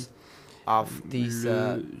unconscious of this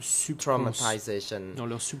traumatization.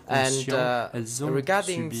 And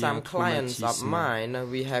regarding some clients of mine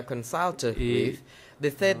we have consulted with, they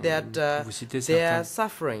said that their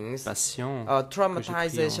sufferings or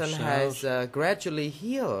traumatization has gradually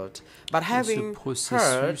healed. But having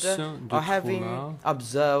heard or having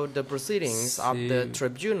observed the proceedings of the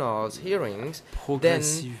tribunal's hearings, then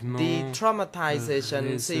the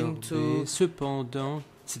traumatization seemed to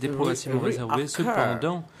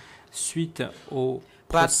reoccur.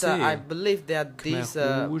 But I believe that these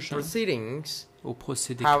proceedings,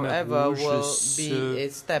 however, will be a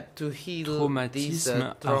step to heal this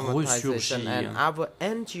traumatization, and our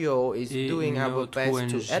NGO is doing our best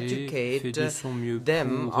to educate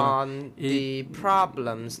them on the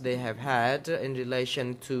problems they have had in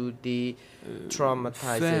relation to the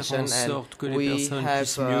traumatization, and we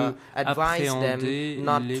have advised them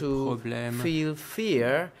not to feel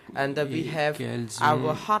fear, and we have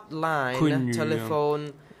our hotline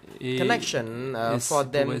telephone connection for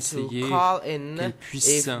them to call in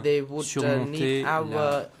if they would need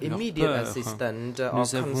our immediate assistance or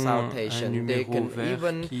consultation. They can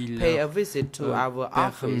even pay a visit to our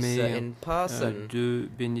office in person.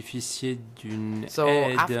 So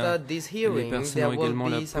after this hearing, there will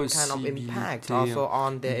be some kind of impact also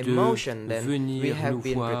on their emotion. Then we have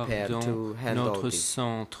been prepared to handle this.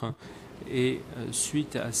 Et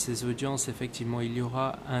suite à ces audiences, effectivement, il y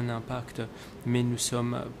aura un impact, mais nous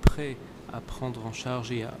sommes prêts à prendre en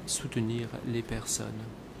charge et à soutenir les personnes.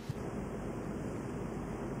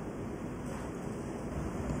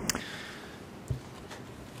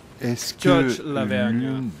 Est-ce que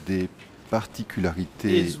l'une des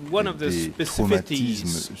particularités des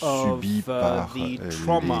traumatismes subis par les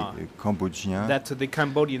Cambodgiens ne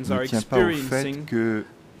tient pas au fait que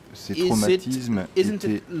ces traumatismes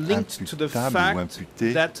étaient imputables ou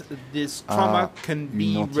imputés à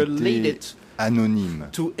une entité anonyme,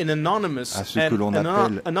 à ce que l'on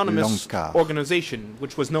appelle l'ANCAR, qui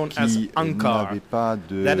n'avait pas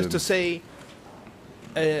d'identité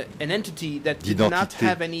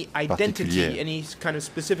particulière.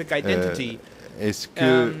 Est-ce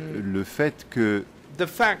que le fait qu'on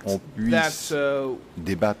puisse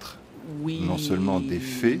débattre non seulement des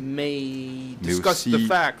faits, mais aussi de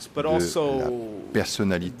la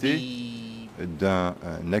personnalité d'un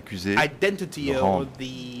accusé rend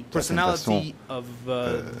d'une certaine façon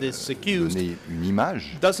donner une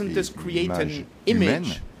image humaine?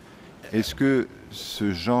 Est-ce que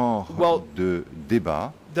ce genre de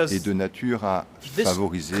débat est de nature à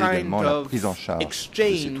favoriser également la prise en charge de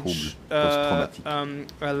ces troubles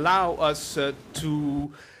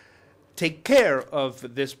post-traumatiques? Take care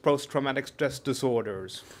of this post-traumatic stress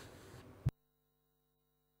disorders.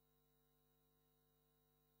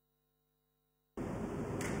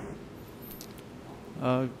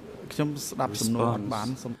 I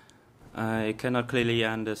cannot clearly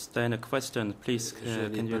understand the question. Please,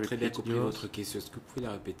 can you repeat votre question? Est-ce que vous pouvez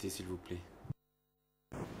la répéter, s'il vous plaît?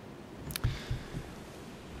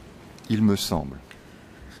 Il me semble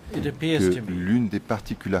que l'une des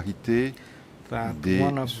particularités des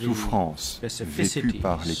souffrances vécues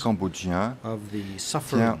par les Cambodgiens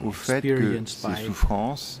tient au fait que ces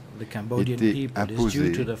souffrances étaient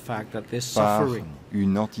imposées par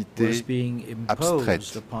une entité abstraite,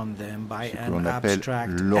 ce que l'on appelle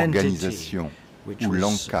l'organisation ou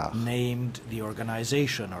l'ANCAR.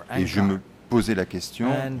 Et je me posais la question,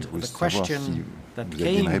 je voulais savoir si vous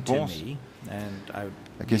aviez une réponse.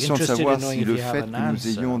 La question de savoir si le fait que nous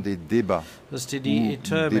ayons des débats où nous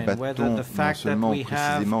débattons non seulement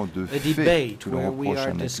précisément de faits que l'on reproche à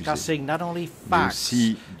un accusé, mais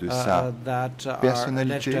aussi de sa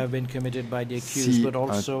personnalité, si un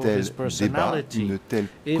tel débat, une telle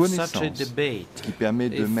connaissance qui permet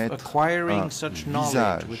de mettre un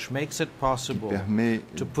visage, qui permet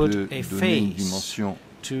de donner une dimension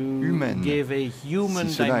humaine, si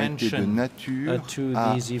cela a été de nature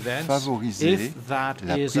à favoriser la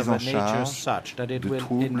prise en charge de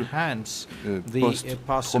troubles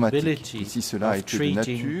post-traumatiques, et si cela a été de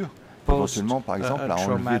nature éventuellement, par exemple, à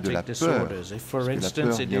enlever de la peur, parce que la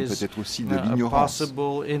peur vient peut-être aussi de l'ignorance.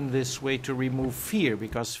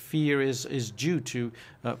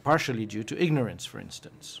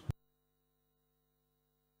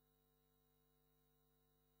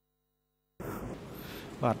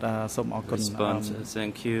 Response.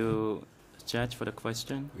 Thank you, Judge, for the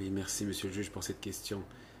question. Oui, merci, Monsieur le Juge, pour cette question.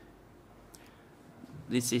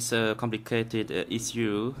 This is a complicated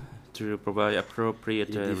issue to provide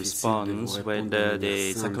appropriate response whether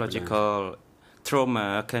the psychological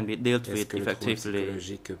trauma can be dealt with effectively.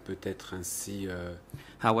 Peut être ainsi,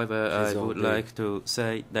 however, I would like to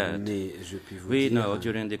say that we know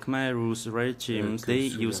during the Khmer Rouge regimes they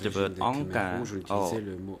used the word Angkar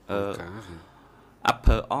or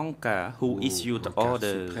Upper Angkar who issued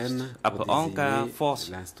orders. Upper Angkar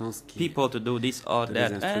forced people to do this or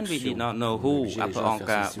that, and we did not know who Upper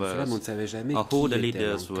Angkar was or who the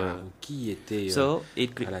leaders were. So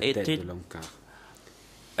it created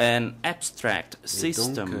an abstract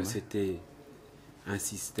system.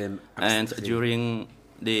 And during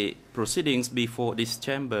the proceedings before this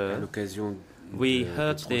chamber, we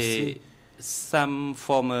heard some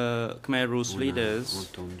former Khmer Rouge leaders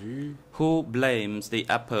who blames the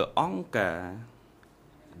Upper Angkar,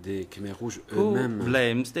 who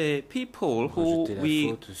blames the people who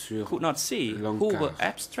we could not see, who were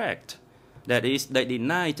abstract. That is, they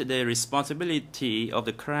denied the responsibility of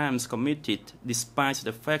the crimes committed despite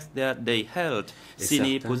the fact that they held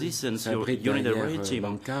senior positions during the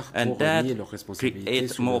regime, and that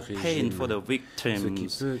creates more pain for the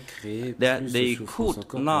victims, that they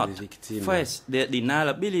could not face the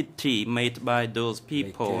deniability made by those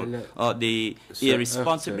people or the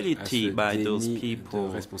irresponsibility by those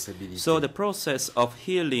people. So the process of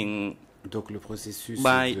healing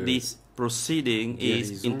by this proceeding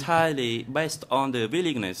is entirely based on the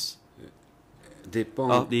willingness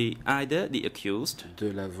of either the accused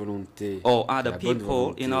or other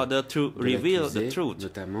people in order to reveal the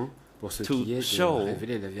truth, to show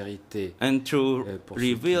and to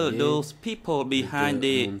reveal those people behind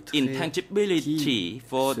the intangibility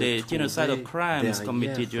for the genocidal crimes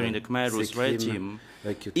committed during the Khmer Rouge regime.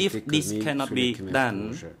 If this cannot be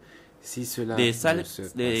done,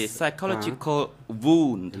 the psychological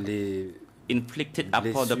wound inflicted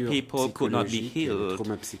upon the people could not be healed,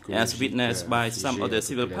 as witnessed by some of the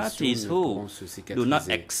civil parties who do not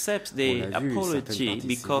accept the apology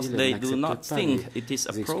because they do not think it is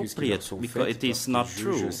appropriate, because it is not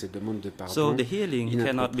true. So the healing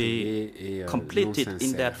cannot be completed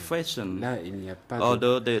in that fashion,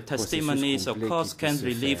 although the testimonies, of course, can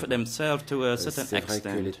relieve themselves to a certain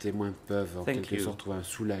extent. Thank you.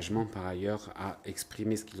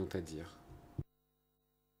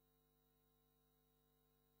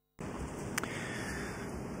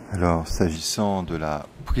 Alors, s'agissant de la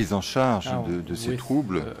prise en charge de ces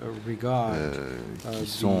troubles qui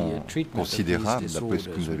sont considérables d'après ce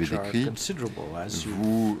que vous avez décrit,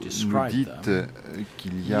 vous nous dites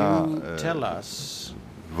qu'il y a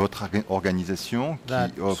votre organisation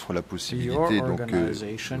qui offre la possibilité donc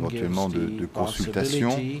éventuellement de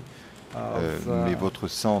consultation, mais votre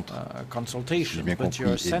centre, si j'ai bien compris,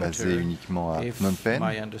 est basé uniquement à Phnom Penh.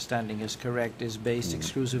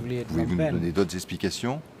 Pouvez-vous nous donner d'autres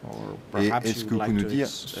explications? Et est-ce que vous pouvez nous dire,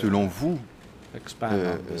 selon vous,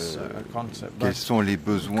 quels sont les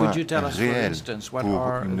besoins réels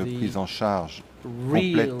pour une prise en charge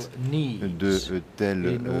complète de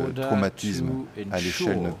tels traumatismes à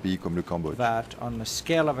l'échelle d'un pays comme le Cambodge?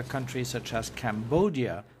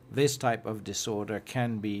 This type of disorder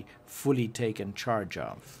can be fully taken charge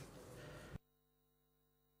of.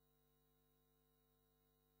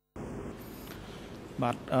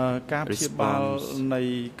 Response.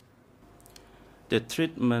 The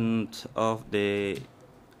treatment of the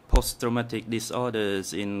post-traumatic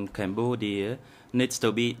disorders in Cambodia needs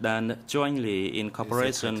to be done jointly in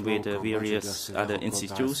cooperation with various other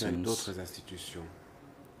institutions.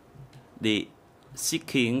 The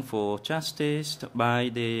seeking for justice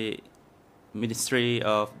by the Ministry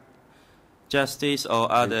of Justice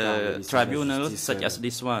or other tribunals such as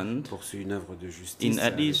this one, in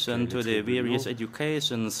addition to the various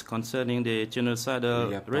educations concerning the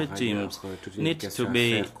genocidal regimes, needs to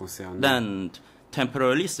be done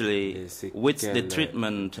temporarily with the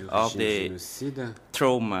treatment of the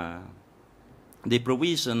trauma. The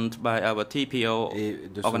provision by our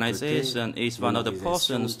TPO organization is one of the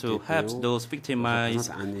portions to help those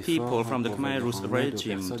victimized people from the Khmer Rouge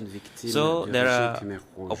regime. So there are,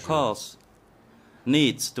 of course,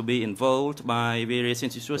 needs to be involved by various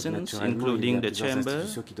institutions, including the chamber,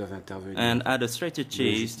 and other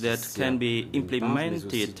strategies that can be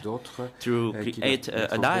implemented to create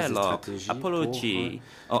a dialogue, apology,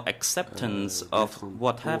 or acceptance of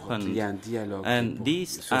what happened. And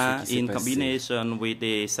these are in combination with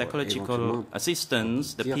the psychological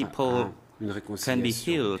assistance, the people can be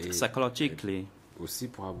healed psychologically. Aussi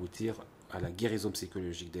pour aboutir à la guérison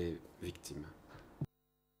psychologique des victimes.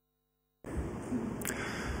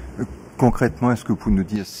 Concrètement, est-ce que vous pouvez nous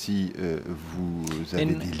dire si vous avez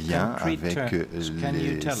des liens avec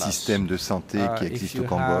les systèmes de santé qui existent au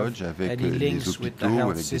Cambodge, avec les hôpitaux,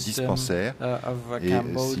 avec des dispensaires, et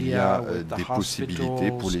s'il y a des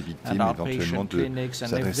possibilités pour les victimes éventuellement de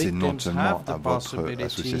s'adresser non seulement à votre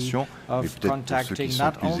association, mais peut-être pour ceux qui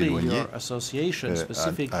sont plus éloignés,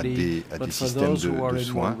 à des systèmes de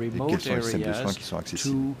soins, et quels sont les systèmes de soins qui sont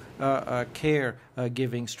accessibles?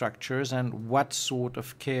 Giving structures, and what sort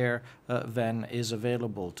of care then is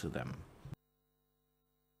available to them.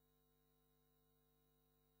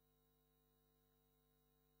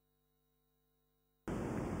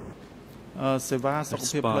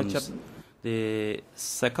 The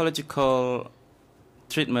psychological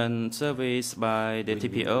treatment service by the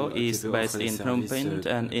TPO is based in Phnom Penh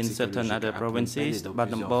and in certain other provinces,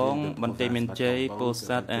 Battambang, Banteay Meanchey,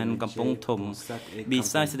 Posat, and Kampong Thom.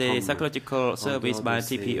 Besides the psychological service by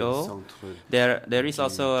TPO, there is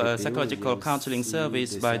also a psychological counseling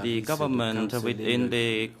service by the government within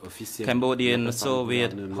the Cambodian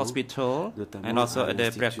Soviet hospital and also at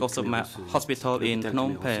the Preakosoma hospital in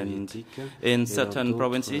Phnom Penh. In certain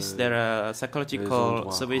provinces, there are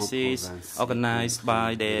psychological services organized by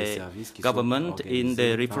the government in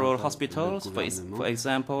the referral hospitals, for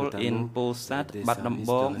example, in Posat,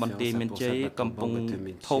 Battambang, Banteay Meanchey,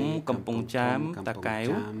 Kampong Thom, Kampong Cham,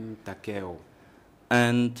 Takeo,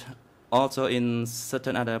 and also in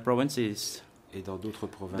certain other provinces.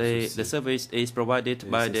 The service is provided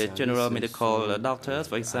by the general medical doctors,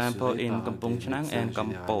 for example, in Kampong Chnang and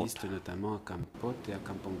Kampot.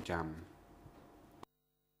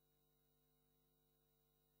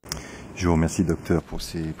 Je vous remercie, docteur, pour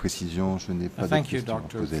ces précisions. Je n'ai pas de Thank you, questions à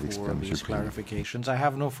doctor, poser à l'expert, for Monsieur these le Président. clarifications. I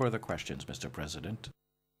have no further questions, Mr. President.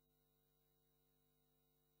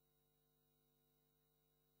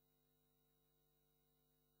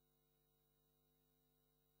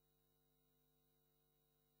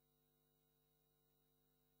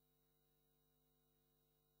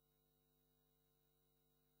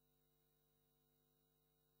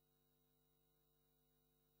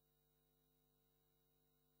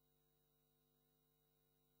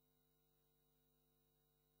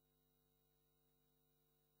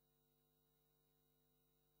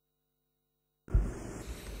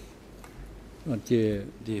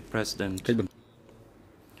 The President,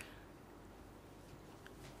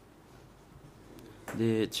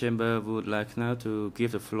 the Chamber would like now to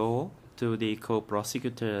give the floor to the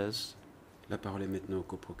co-prosecutors La parole est maintenant au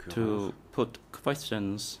coprocureur. to put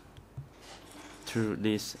questions to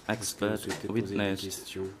this expert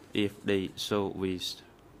witness if they so wish.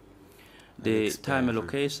 The time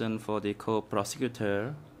allocation for the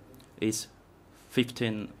co-prosecutor is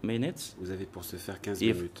 15 minutes. Vous avez pour ce faire 15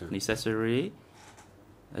 If minutes. necessary,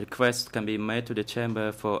 a request can be made to the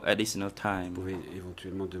chamber for additional Vous time. pouvez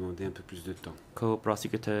éventuellement demander un peu plus de temps.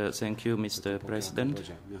 Co-prosecutor, thank you, Mr. President.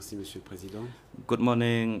 Merci, Monsieur le Président. Good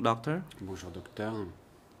morning, Doctor. Bonjour, docteur.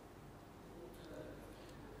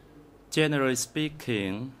 Generally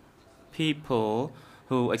speaking, people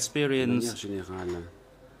who De manière experience générale,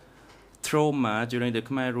 trauma during the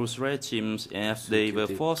Khmer Rouge regimes, if ceux they qui were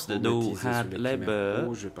étaient forced to do traumatisés sous hard les Khmer labor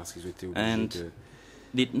Rouges parce qu'ils étaient and obligés de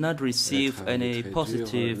did not receive travailler any très dur,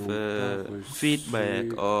 positive n'ont pas reçu feedback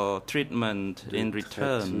or treatment de in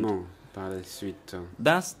return. traitement par la suite.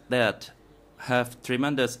 Does that have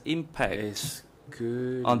tremendous impact Est-ce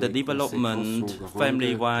on the development,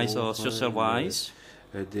 family-wise or social-wise.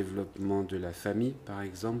 Développement de la famille, par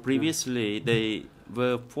exemple. Previously, they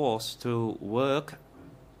were forced to work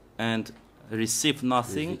and receive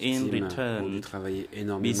nothing in return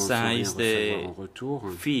besides the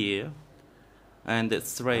fear and the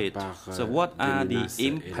threat. So what are the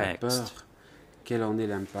impacts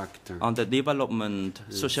on the development,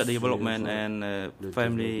 social development and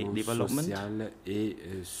family development?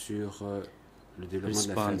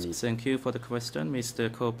 Response. Thank you for the question,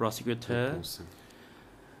 Mr. Co-Prosecutor.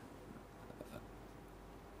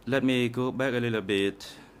 Let me go back a little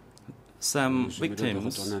bit. Some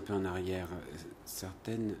victims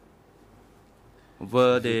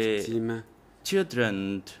were the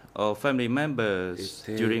children or family members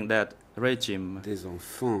during that regime.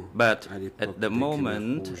 But at the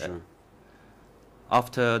moment,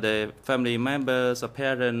 after the family members or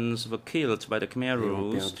parents were killed by the Khmer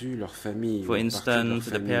Rouge, for instance,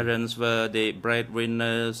 the parents were the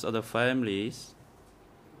breadwinners of the families,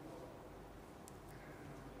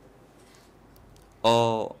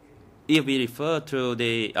 or if we refer to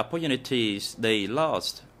the opportunities they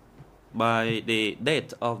lost by the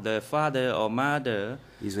death of the father or mother,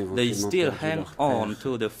 they still hang on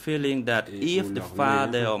to the feeling that if the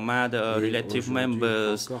father or mother or relative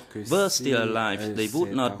members were still alive, they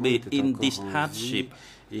would not be in this hardship.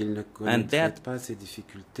 And that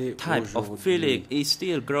type of feeling is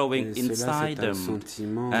still growing inside them,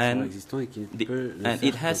 and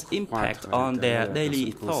it has impact on their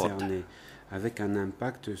daily thought,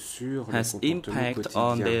 has impact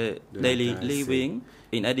on their daily living,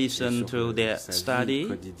 in addition to their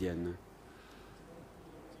study.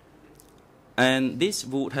 And this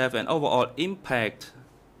would have an overall impact,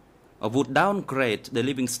 or would downgrade the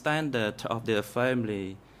living standard of their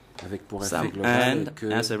family. And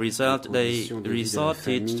as a result, they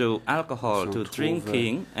resorted to alcohol, to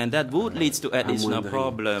drinking, and that would lead to additional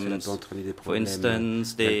problems. For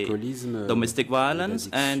instance, the domestic violence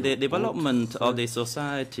and the development of the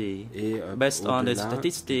society. Based on the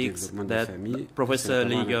statistics that Professor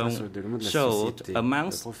Lee Yong showed,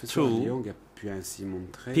 amongst two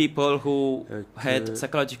people who had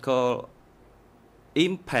psychological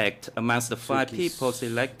impact amongst the 5 people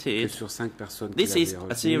selected, this is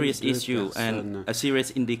a serious issue and a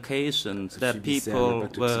serious indication that people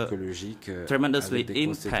were tremendously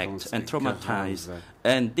impacted and traumatized.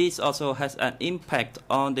 And this also has an impact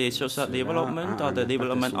on the social development or the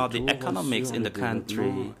development of the economics in the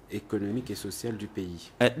country.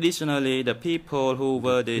 Additionally, the people who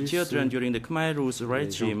were the children during the Khmer Rouge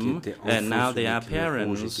regime, and now they are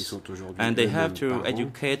parents, and they have to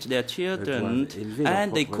educate their children,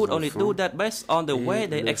 and they could only do that based on the way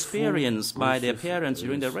they experienced by their parents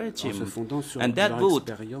during the regime. And that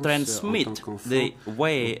would transmit the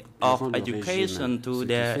way of education to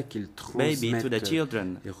their baby, to their children.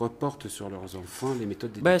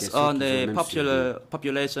 Based on the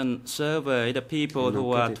population survey, the people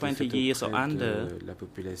who are 20 years or under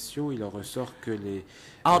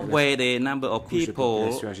outweigh the number of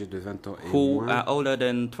people who are older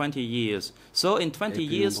than 20 years. So in 20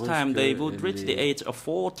 years' time, they would reach the age of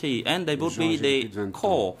 40, and they would be the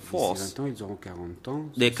core force,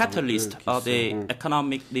 the catalyst of the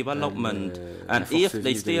economic development. And if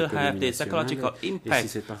they still have the psychological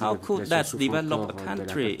impact, how could that develop a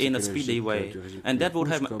country in a speedy way? And that would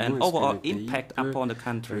have an overall impact upon the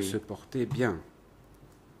country.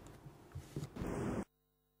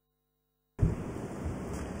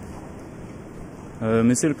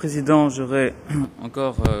 Monsieur le Président, j'aurais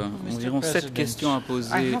encore environ 7 questions à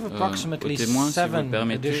poser aux témoins, si vous le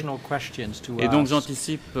permettez. Et donc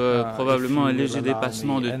j'anticipe probablement un léger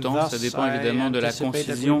dépassement de temps. Ça dépend évidemment de la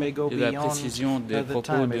concision et de la précision des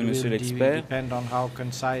propos de Monsieur l'expert.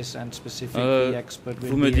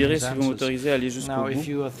 Vous me direz si vous m'autorisez à aller jusqu'au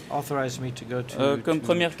bout. Comme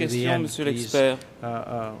première question, Monsieur l'expert,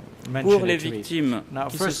 pour les victimes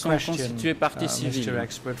qui se sont constituées partie civile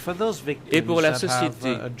et pour la société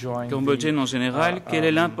cambodgienne en général, quelle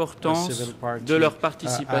est l'importance de leur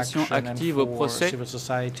participation active au procès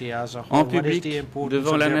en public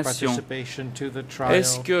devant la nation?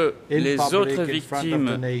 Est-ce que les autres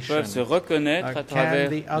victimes peuvent se reconnaître à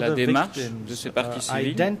travers la démarche de ces parties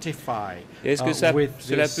civiles? Est-ce que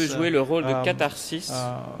cela peut jouer le rôle de catharsis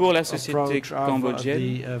pour la société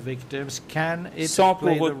cambodgienne sans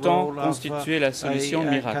pour autant constituer la solution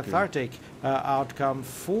miracle?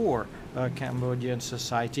 Cambodian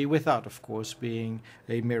society without, of course, being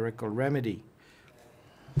a miracle remedy.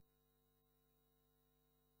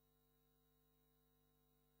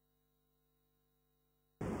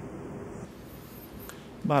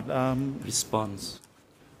 Response.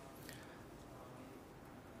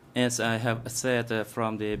 As I have said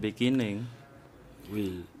from the beginning,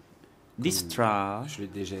 this trial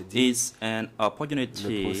is an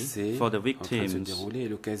opportunity for the victims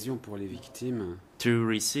to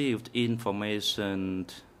receive information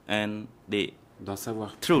and the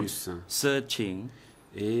truth searching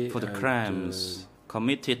for the crimes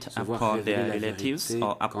committed upon their relatives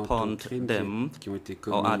or upon them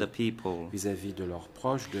or other people.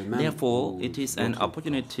 Therefore, it is an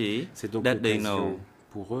opportunity that they know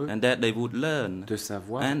and that they would learn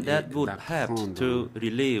and that would help to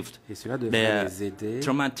relieve their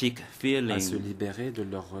traumatic feelings.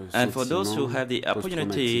 And for those who have the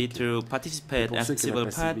opportunity to participate as a civil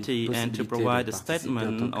party and to provide a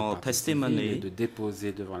statement or testimony,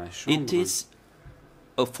 it is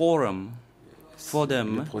a forum for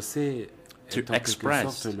them to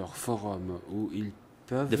express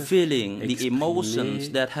the feeling, the emotions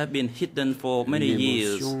that have been hidden for many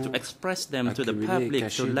years, to express them to the public,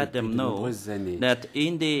 to let them know that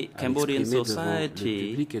in the Cambodian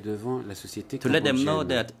society, to let them know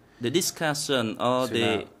that the discussion or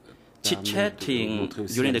the chit-chatting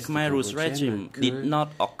during the Khmer Rouge regime did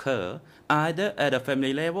not occur either at a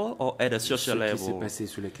family level or at a social level.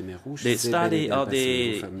 The study of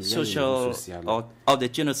the social or of the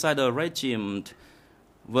genocidal regime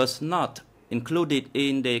was not included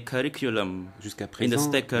in the curriculum, in the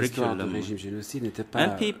state curriculum.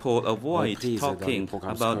 And people avoid talking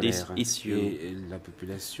about this issue.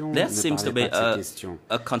 There seems to be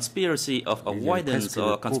a conspiracy of avoidance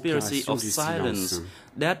or a conspiracy of silence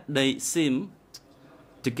that they seem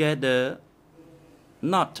together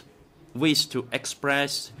not wish to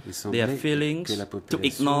express their feelings, to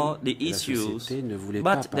ignore the issues,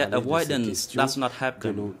 but that avoidance does not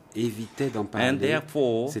happen. And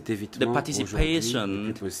therefore, the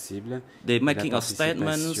participation, the making of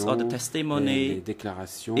statements or the testimony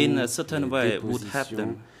in a certain way would help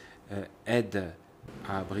them.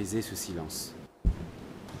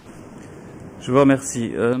 Je vous remercie.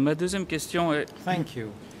 Ma deuxième question est, Thank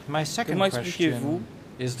you. My second comment expliquez-vous,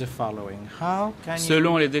 is the following. How can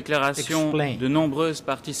selon les déclarations de nombreuses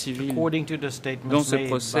parties civiles dans ce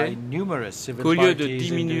procès, qu'au lieu de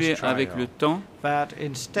diminuer avec le temps,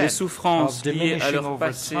 les souffrances liées à leur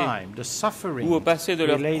passé ou au passé de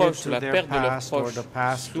leurs proches, la perte de leurs proches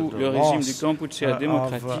sous le régime du Kampuchea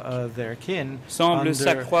démocratique, semblent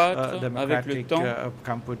s'accroître avec le temps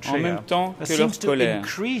en même temps que leur colère.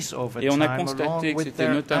 Et on a constaté que c'était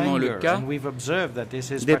notamment le cas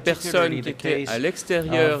des personnes qui étaient à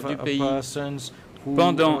l'extérieur du pays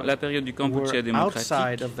pendant la période du Kampuchea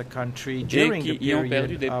démocratique et qui y ont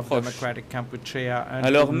perdu des proches,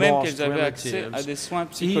 alors même qu'elles avaient accès à des soins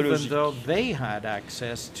psychologiques.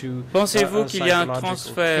 Pensez-vous qu'il y a un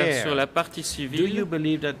transfert sur la partie civile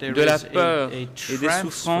de la peur et des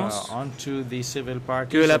souffrances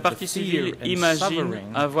que la partie civile imagine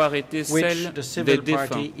avoir été celle des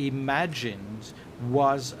défunts?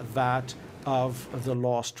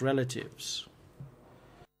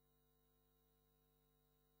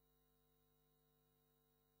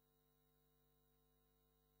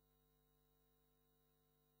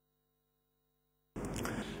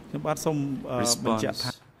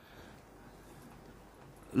 Response.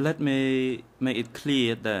 Let me make it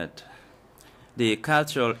clear that the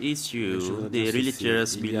cultural issue, the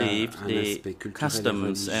religious belief, the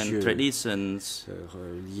customs and traditions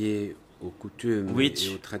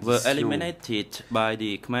which were eliminated by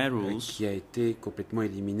the Khmer Rouge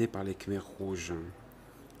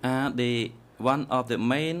are one of the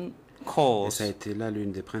main causes.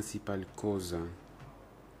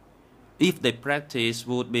 If they practice,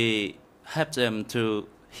 would be help them to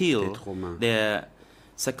heal their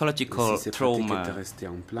psychological trauma.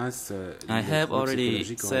 I have already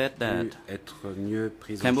said that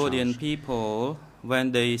Cambodian people,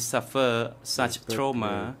 when they suffer such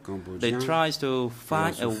trauma, they try to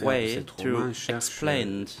find a way to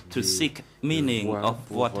explain, to seek meaning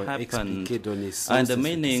of what happened. And the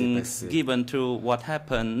meaning given to what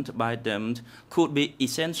happened by them could be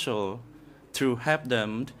essential to help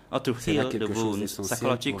them or to heal the wounds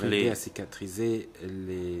psychologically,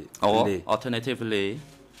 or alternatively,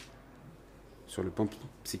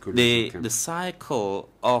 the cycle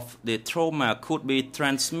of the trauma could be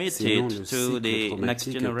transmitted to the next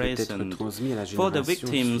generation. For the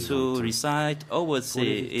victims who reside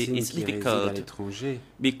overseas, it is difficult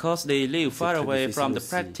because they live far away from the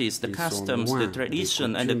practice, the customs, the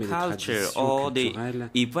tradition, and the culture, or the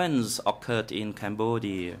events occurred in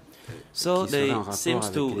Cambodia. So they seem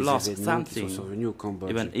to lost something,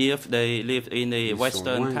 even if they live in a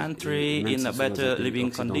Western country in a better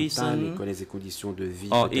living condition,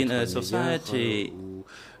 or in a society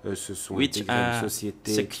which are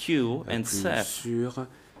secure and safe.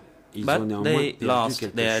 But they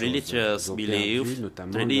lost their religious beliefs,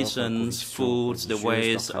 traditions, foods, the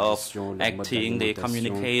ways of acting, the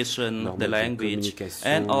communication, the language,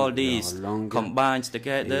 and all these combined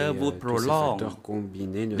together would prolong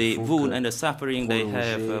the wound and the suffering they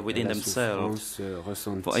have within themselves.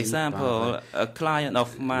 For example, a client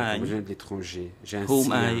of mine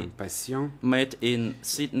whom I met in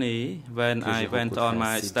Sydney when I went on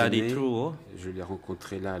my study tour,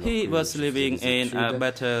 he was living in a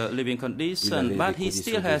better living condition, but he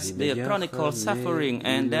still has the chronic suffering,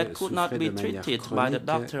 and that could not be treated by the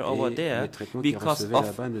doctor over there because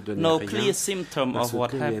of no clear symptom of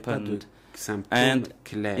what happened. And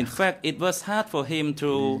in fact, it was hard for him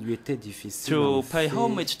to pay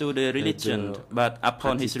homage to the religion, but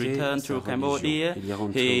upon his return to Cambodia,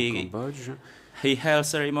 he held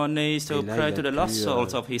ceremonies to pray to the lost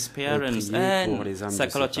souls of his parents, and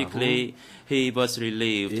psychologically he was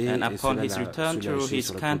relieved. And upon his return to his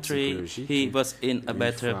country, he was in a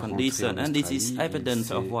better condition. And this is evidence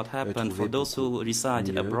of what happened for those who reside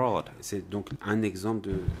abroad. C'est donc un exemple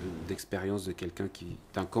d'expérience de quelqu'un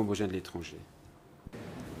d'un Cambodgien de l'étranger.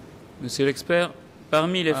 Monsieur l'expert,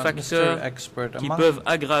 parmi les facteurs qui peuvent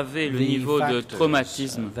aggraver le niveau de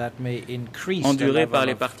traumatisme enduré par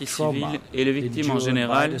les parties civiles et les victimes en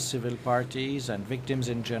général,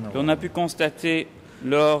 l'on a pu constater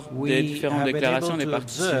lors des différentes déclarations des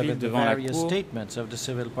parties civiles devant la Cour,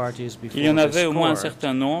 il y en avait au moins un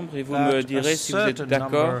certain nombre, et vous me direz si vous êtes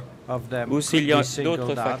d'accord ou s'il y a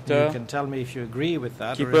d'autres facteurs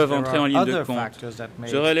qui peuvent entrer en ligne de compte.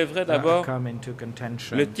 Je relèverai d'abord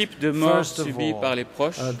le type de mort subie par les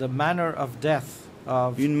proches,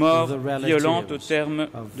 une mort violente au terme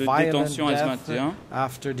de détention S21,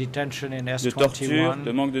 de torture,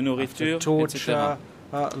 de manque de nourriture, etc.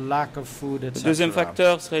 Le deuxième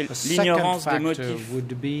facteur serait l'ignorance des motifs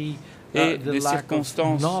et des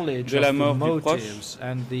circonstances de la mort du proche.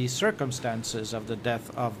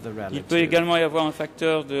 Il peut également y avoir un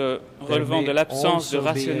facteur relevant de l'absence de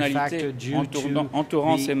rationalité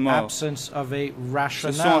entourant ces morts. Ce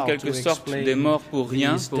sont en quelque sorte des morts pour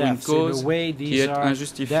rien, pour une cause qui est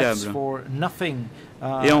injustifiable.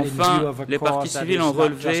 Et enfin, les parties civiles ont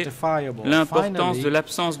relevé l'importance de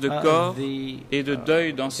l'absence de corps et de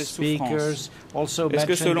deuil dans ces souffrances. Est-ce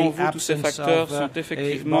que selon vous, tous ces facteurs sont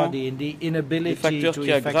effectivement des facteurs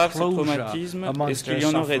qui aggravent ce traumatisme? Est-ce qu'il y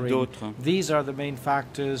en aurait d'autres? These are the main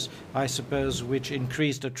factors, I suppose, which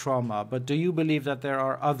increase the trauma. But do you believe that there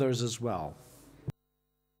are others as well?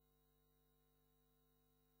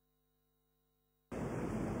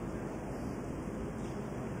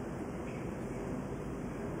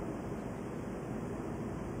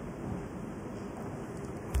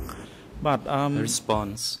 But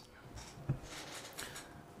response.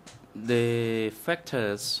 The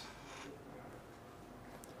factors,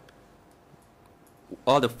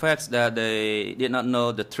 all the facts that they did not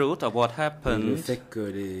know the truth of what happened,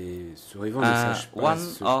 one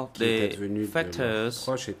of the factors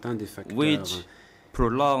which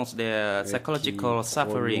prolongs their psychological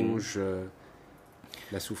suffering,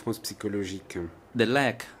 la souffrance psychologique. The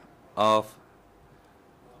lack of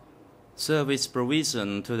service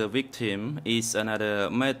provision to the victim is another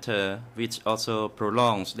matter which also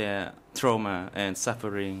prolongs their trauma and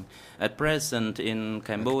suffering. At present in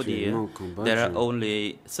Cambodia, there are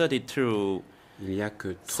only 32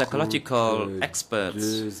 psychological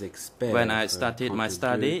experts. When I started my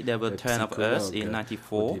study, there were 10 of us in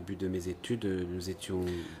 1994.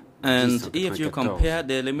 And if you compare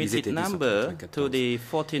the limited number to the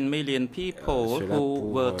 14 million people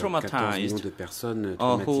who were traumatized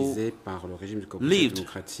or who lived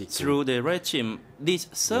through the regime, this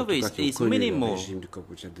service is minimal.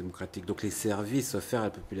 Donc les services offerts à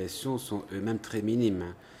la population sont eux-mêmes très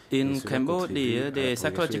minimes. In Cambodia, the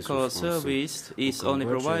psychological service is only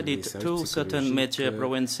provided to certain major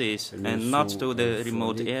provinces and not to the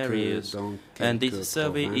remote areas. And this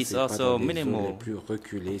service is also minimal.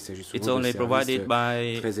 It's only provided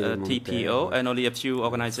by TPO and only a few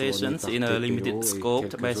organizations in a limited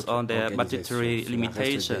scope based on their budgetary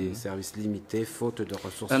limitations.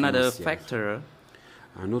 Another factor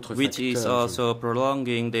which is also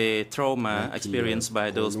prolonging the trauma experienced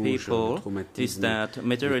by those people is that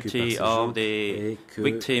majority of the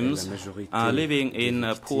victims are living in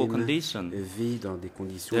a poor condition.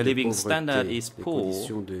 The living standard is poor,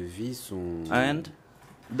 and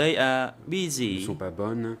they are busy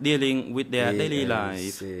dealing with their daily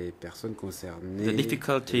life, the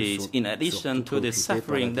difficulties, in addition to the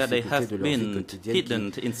suffering that they have been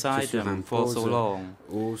hidden inside them for so long.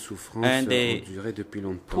 And the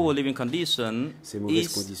poor living condition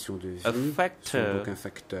is a factor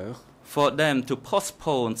for them to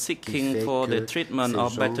postpone seeking for the treatment or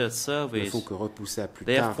better service.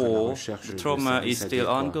 Therefore, the trauma is still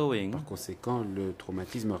ongoing.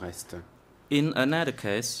 In another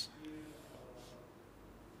case,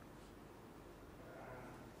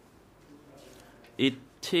 it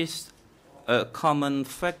is a common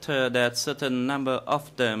factor that certain number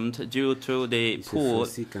of them, due to the poor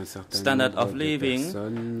standard of living,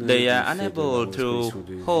 they are unable to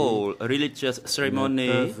hold a religious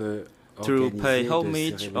ceremony, to pay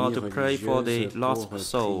homage or to pray for the lost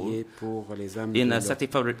soul in a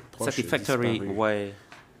satisfactory way.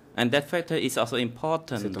 And that factor is also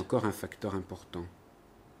important. C'est encore un facteur important.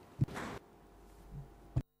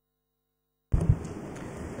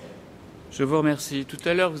 Je vous remercie. Tout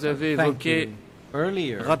à l'heure, vous avez évoqué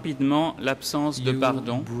rapidement l'absence de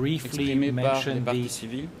pardon exprimée par les parties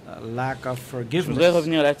civiles. Je voudrais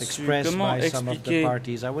revenir là-dessus. Comment expliquer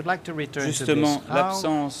justement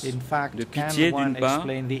l'absence de pitié d'une part,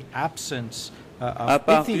 à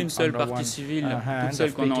part une seule partie civile, toutes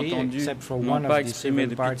celles qu'on a entendues n'ont pas exprimé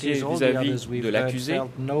de pitié vis-à-vis de l'accusé,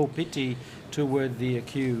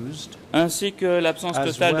 ainsi que l'absence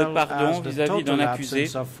totale de pardon vis-à-vis d'un accusé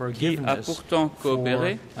qui a pourtant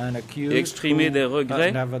coopéré et exprimé des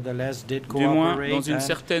regrets, du moins dans une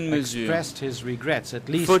certaine mesure.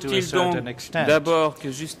 Faut-il donc d'abord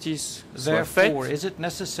que justice soit faite,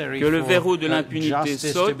 que le verrou de l'impunité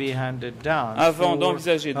saute, avant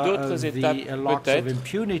d'envisager d'autres étapes peut-être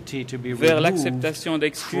vers l'acceptation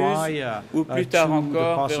d'excuses ou plus tard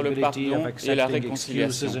encore vers le pardon et la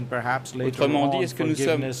réconciliation? Autrement dit, est-ce que nous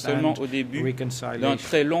sommes seulement au début d'un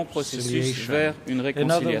très long processus vers une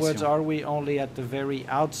réconciliation?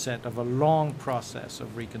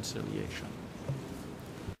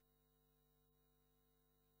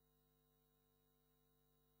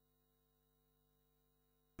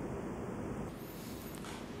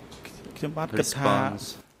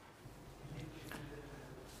 Response.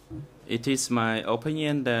 It is my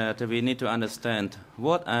opinion that we need to understand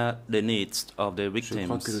what are the needs of the victims. Je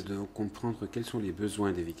crois que nous devons comprendre quels sont les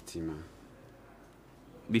besoins des victimes.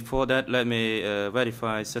 Before that, let me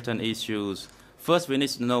verify certain issues. First, we need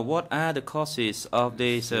to know what are the causes of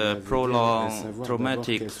this prolonged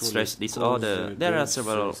traumatic stress disorder. There are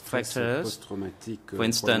several factors. For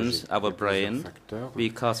instance, our brain,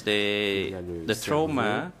 because the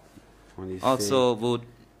trauma also would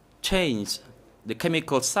change the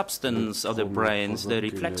chemical substance of the brains, the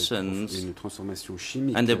reflections,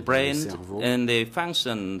 and the brain and the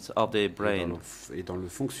functions of the brain.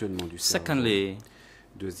 Secondly,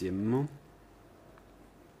 deuxièmement,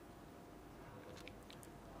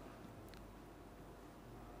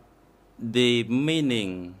 the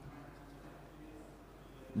meaning,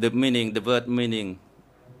 the word meaning,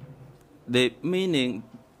 the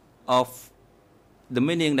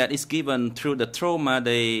meaning that is given through the trauma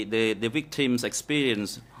the victims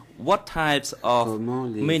experience, what types of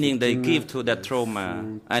meaning they give to that trauma.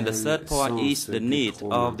 And the third point is the need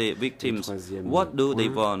of the victims. What do they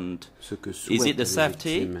want? Is it the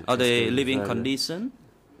safety or the living condition?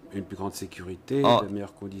 Une plus grande sécurité, de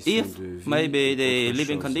meilleures conditions de vie. If maybe the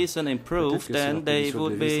living condition improved, then they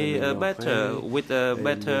would be better, with a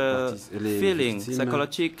better feeling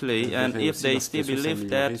psychologically, and if they still believe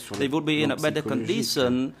that they would be in a better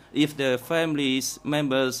condition if the family's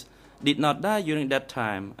members did not die during that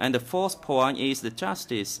time. And the fourth point is the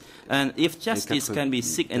justice. And if justice can be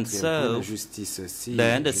sought and served,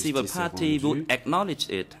 then the civil party would acknowledge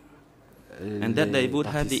it. And that they would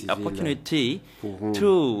have the opportunity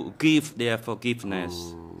to give their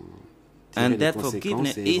forgiveness. And that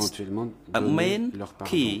forgiveness is a main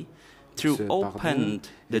key to open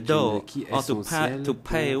the door or to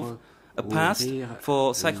pave a path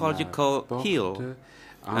for psychological heal.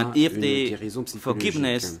 And if the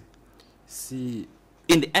forgiveness,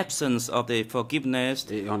 in the absence of the forgiveness,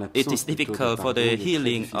 it is difficult for the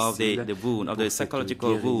healing of the wound, of the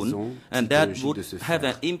psychological wound, and that would have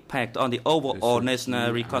an impact on the overall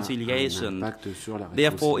national reconciliation.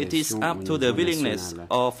 Therefore, it is up to the willingness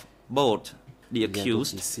of both the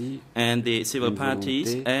accused and the civil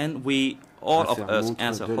parties, and we, all of us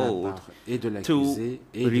as a whole, to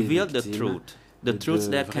reveal the truth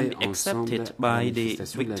that can be accepted by the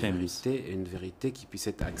victims.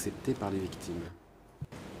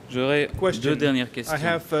 J'aurais deux dernières questions. I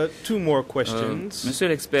have two more questions. Monsieur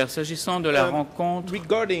l'expert, s'agissant de la rencontre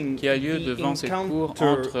qui a lieu devant cette cour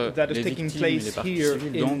entre les victimes et les parties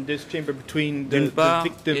civiles, donc d'une part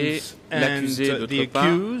et l'accusé d'autre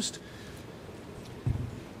part,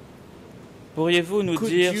 pourriez-vous nous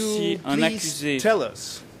dire si un accusé,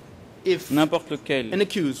 n'importe lequel,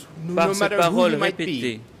 par ses paroles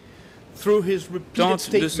répétées,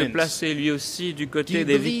 tente de se placer lui aussi du côté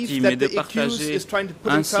des victimes et de partager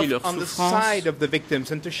ainsi leur souffrance,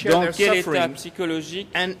 dans quel état psychologique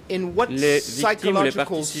les victimes et les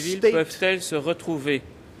parties civiles peuvent-elles se retrouver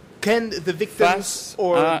face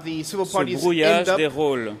à ce brouillage des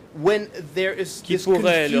rôles qui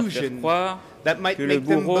pourrait leur faire croire que le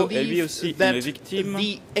bourreau est lui aussi une victime ou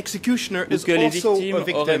que les victimes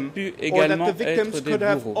auraient pu également être des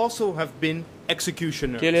bourreaux.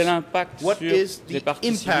 Quel est l'impact sur les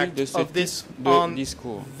parties civiles de ce type de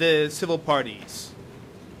discours? The civil parties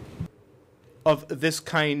of this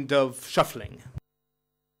kind of shuffling?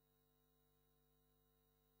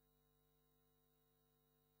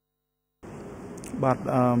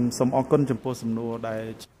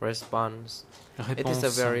 Response. It is a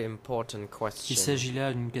very important question. Il s'agit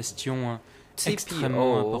là d'une question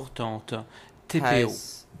extrêmement importante. TPO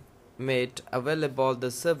made available the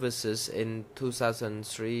services in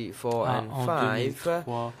 2003, 4 and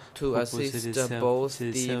 5 to assist both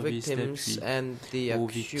the victims and the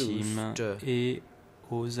accused. Et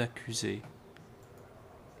aux accusés.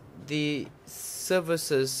 The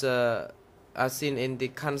services are seen in the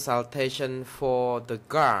consultation for the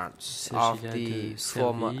guards of the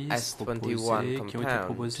former S21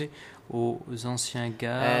 compound. Aux anciens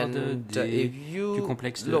gardes du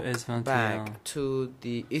complexe de S21. Back to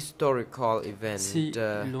the historical event, si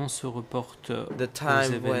l'on se reporte the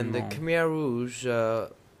time when the Khmer Rouge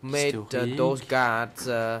made those guards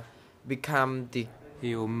become the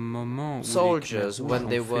soldiers when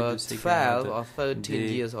they were 12 or 13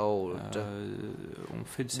 years old.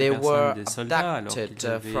 They were abducted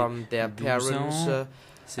from their parents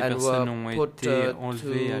and were put to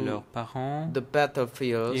the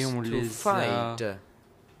battlefields to fight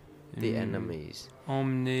the enemies,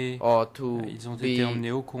 or to be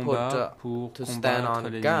put to stand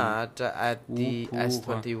on guard at the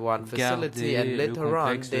S21 facility, and later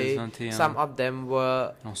on some of them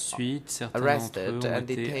were arrested and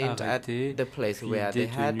detained at the place where they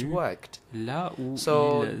had worked.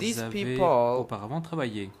 So these people,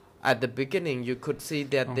 at the beginning you could see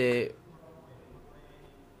that they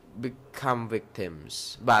become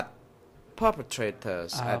victims, but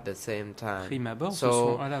perpetrators at the same time.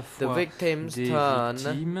 So the victims turn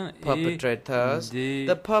perpetrators,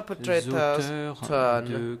 the perpetrators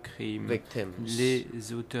turn victims.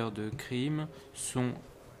 Les auteurs de crimes sont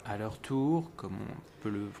à leur tour, comme on peut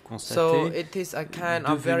le constater, so it is a kind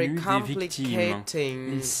of very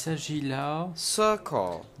complicating Il s'agit là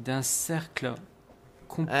d'un cercle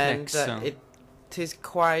complexe. And it is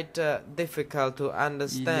quite difficult to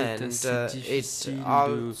understand it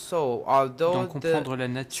also, although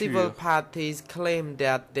the civil parties claim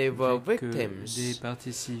that they were victims.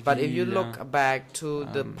 But if you look back to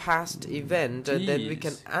the past event, then we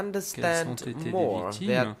can understand more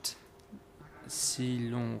that si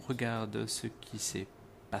l'on regarde ce qui s'est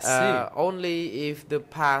only if the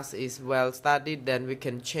past is well studied, then we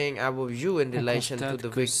can change our view in relation to the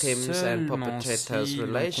victims and perpetrators'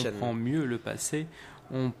 relation. Si on comprend mieux le passé,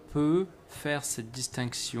 on peut faire cette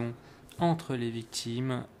distinction entre les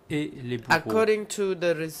victimes et les bourreaux. According to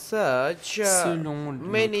the research,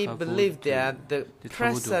 many believe that the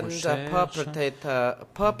present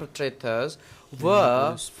perpetrators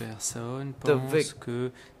were the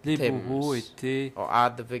victims, les bourreaux étaient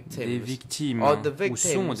des victimes, or the ou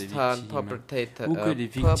sont des victimes, ou que les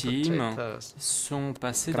victimes sont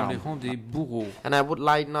passées dans les rangs des bourreaux. And I would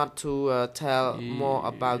like not to tell more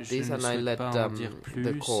about this, and I let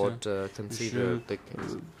the court consider the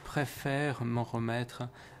case. Je préfère m'en remettre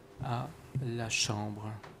à la Chambre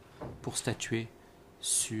pour statuer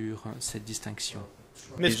sur cette distinction.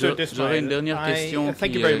 J'aurais une dernière question qui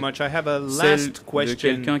est celle de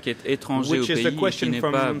quelqu'un qui est étranger au pays et qui n'est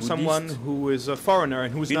pas bouddhiste.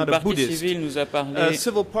 Une partie civile nous a parlé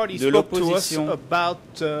de l'opposition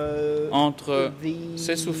entre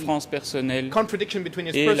ses souffrances personnelles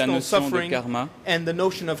et la notion de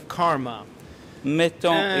karma,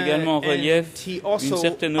 mettant également en relief une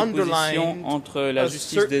certaine opposition entre la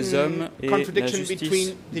justice des hommes et la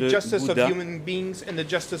justice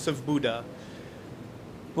de Bouddha.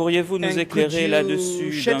 Pourriez-vous nous éclairer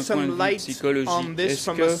là-dessus d'un point de vue psychologique?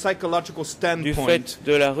 Est-ce que, du fait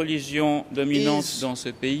de la religion dominante dans ce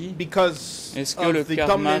pays, est-ce que le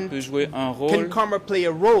karma peut jouer un rôle dans le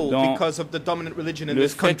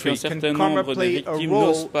fait qu'un certain nombre de victimes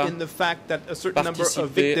n'osent pas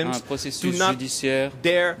participer à un processus judiciaire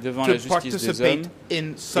devant la justice des hommes et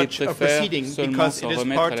préfèrent seulement s'en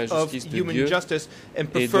remettre à la justice de Dieu et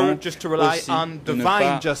donc aussi de ne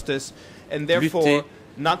pas lutter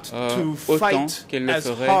not to fight as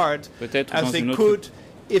hard as they could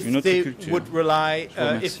if they would rely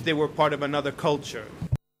if they were part of another culture.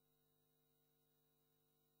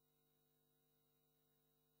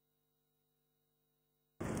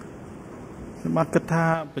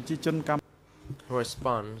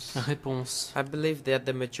 Response. Réponse. I believe that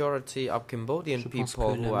the majority of Cambodian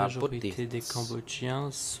people who are Buddhists, des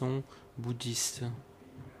Cambodgiens sont bouddhistes.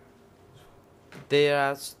 They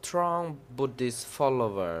are strong Buddhist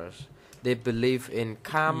followers. They believe in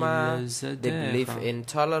karma, they believe in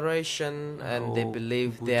toleration, and they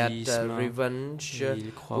believe that revenge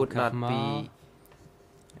would not be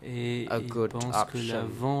a good option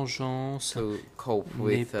to cope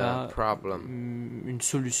with a problem. Une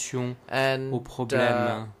solution au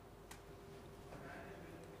problème.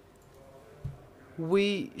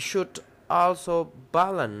 We should also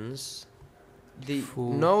balance the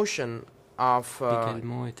notion of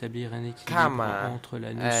également établir un équilibre entre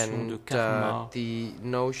la notion de karma the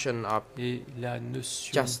notion of et la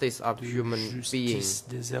notion justice of de human justice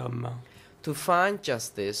being. des hommes. To find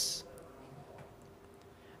justice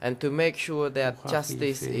and to make sure that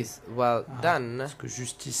justice is well done, que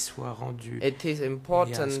justice soit rendue, it is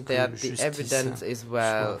important that the evidence is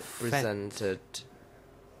well presented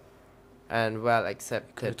and well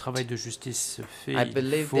accepted. Le travail de justice se fait. I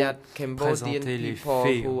believe that Cambodian people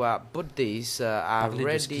who are Buddhists are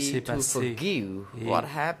ready to forgive what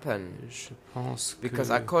happened. Because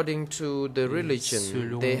according to the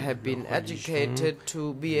religion, they have been educated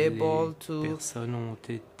to be able to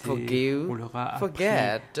forgive,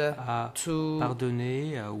 forget, to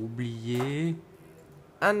pardonner, à oublier,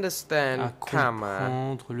 understand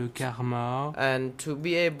karma, le karma, and to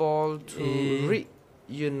be able to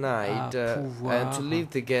unite and to live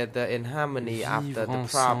together in harmony after the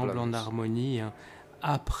problems. En harmonie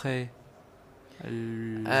après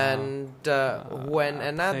and when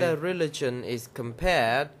another religion is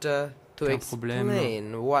compared to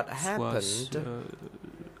explain what happened,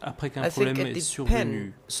 après qu'un problème est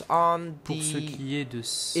survenu, pour ce qui est de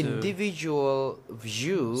individual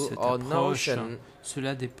view or notion,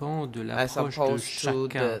 cela dépend de as l'approche de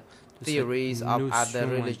chacun, the theories of other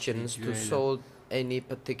religions to solve any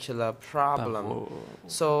particular problem.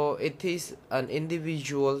 So it is an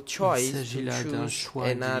individual choice to choose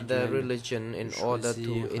another religion in order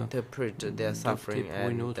to interpret their suffering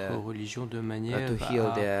and to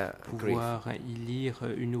heal their grief. Pouvoir y lire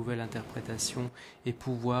une nouvelle interprétation et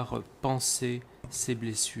pouvoir penser ses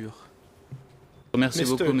blessures. Merci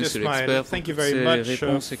beaucoup, Monsieur l'expert, thank you very much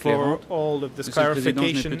for all of this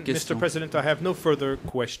clarification. Mr. President, I have no further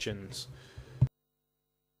questions.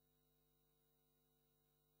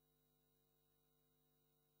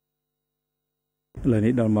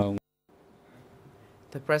 The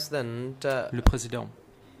President Le Président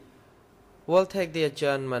will take the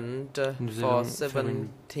adjournment for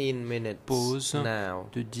 17 minutes pause now.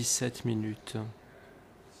 De 17 minutes.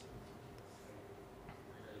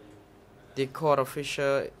 The court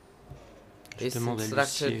official is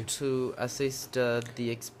instructed to assist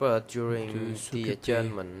the expert during the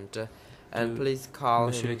adjournment, and please call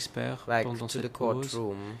him back to the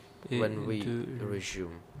courtroom when we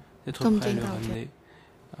resume. D'être prêt à le ramener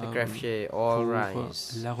pour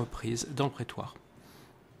la reprise dans le prétoire.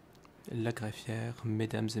 La greffière,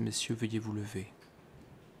 mesdames et messieurs, veuillez vous lever.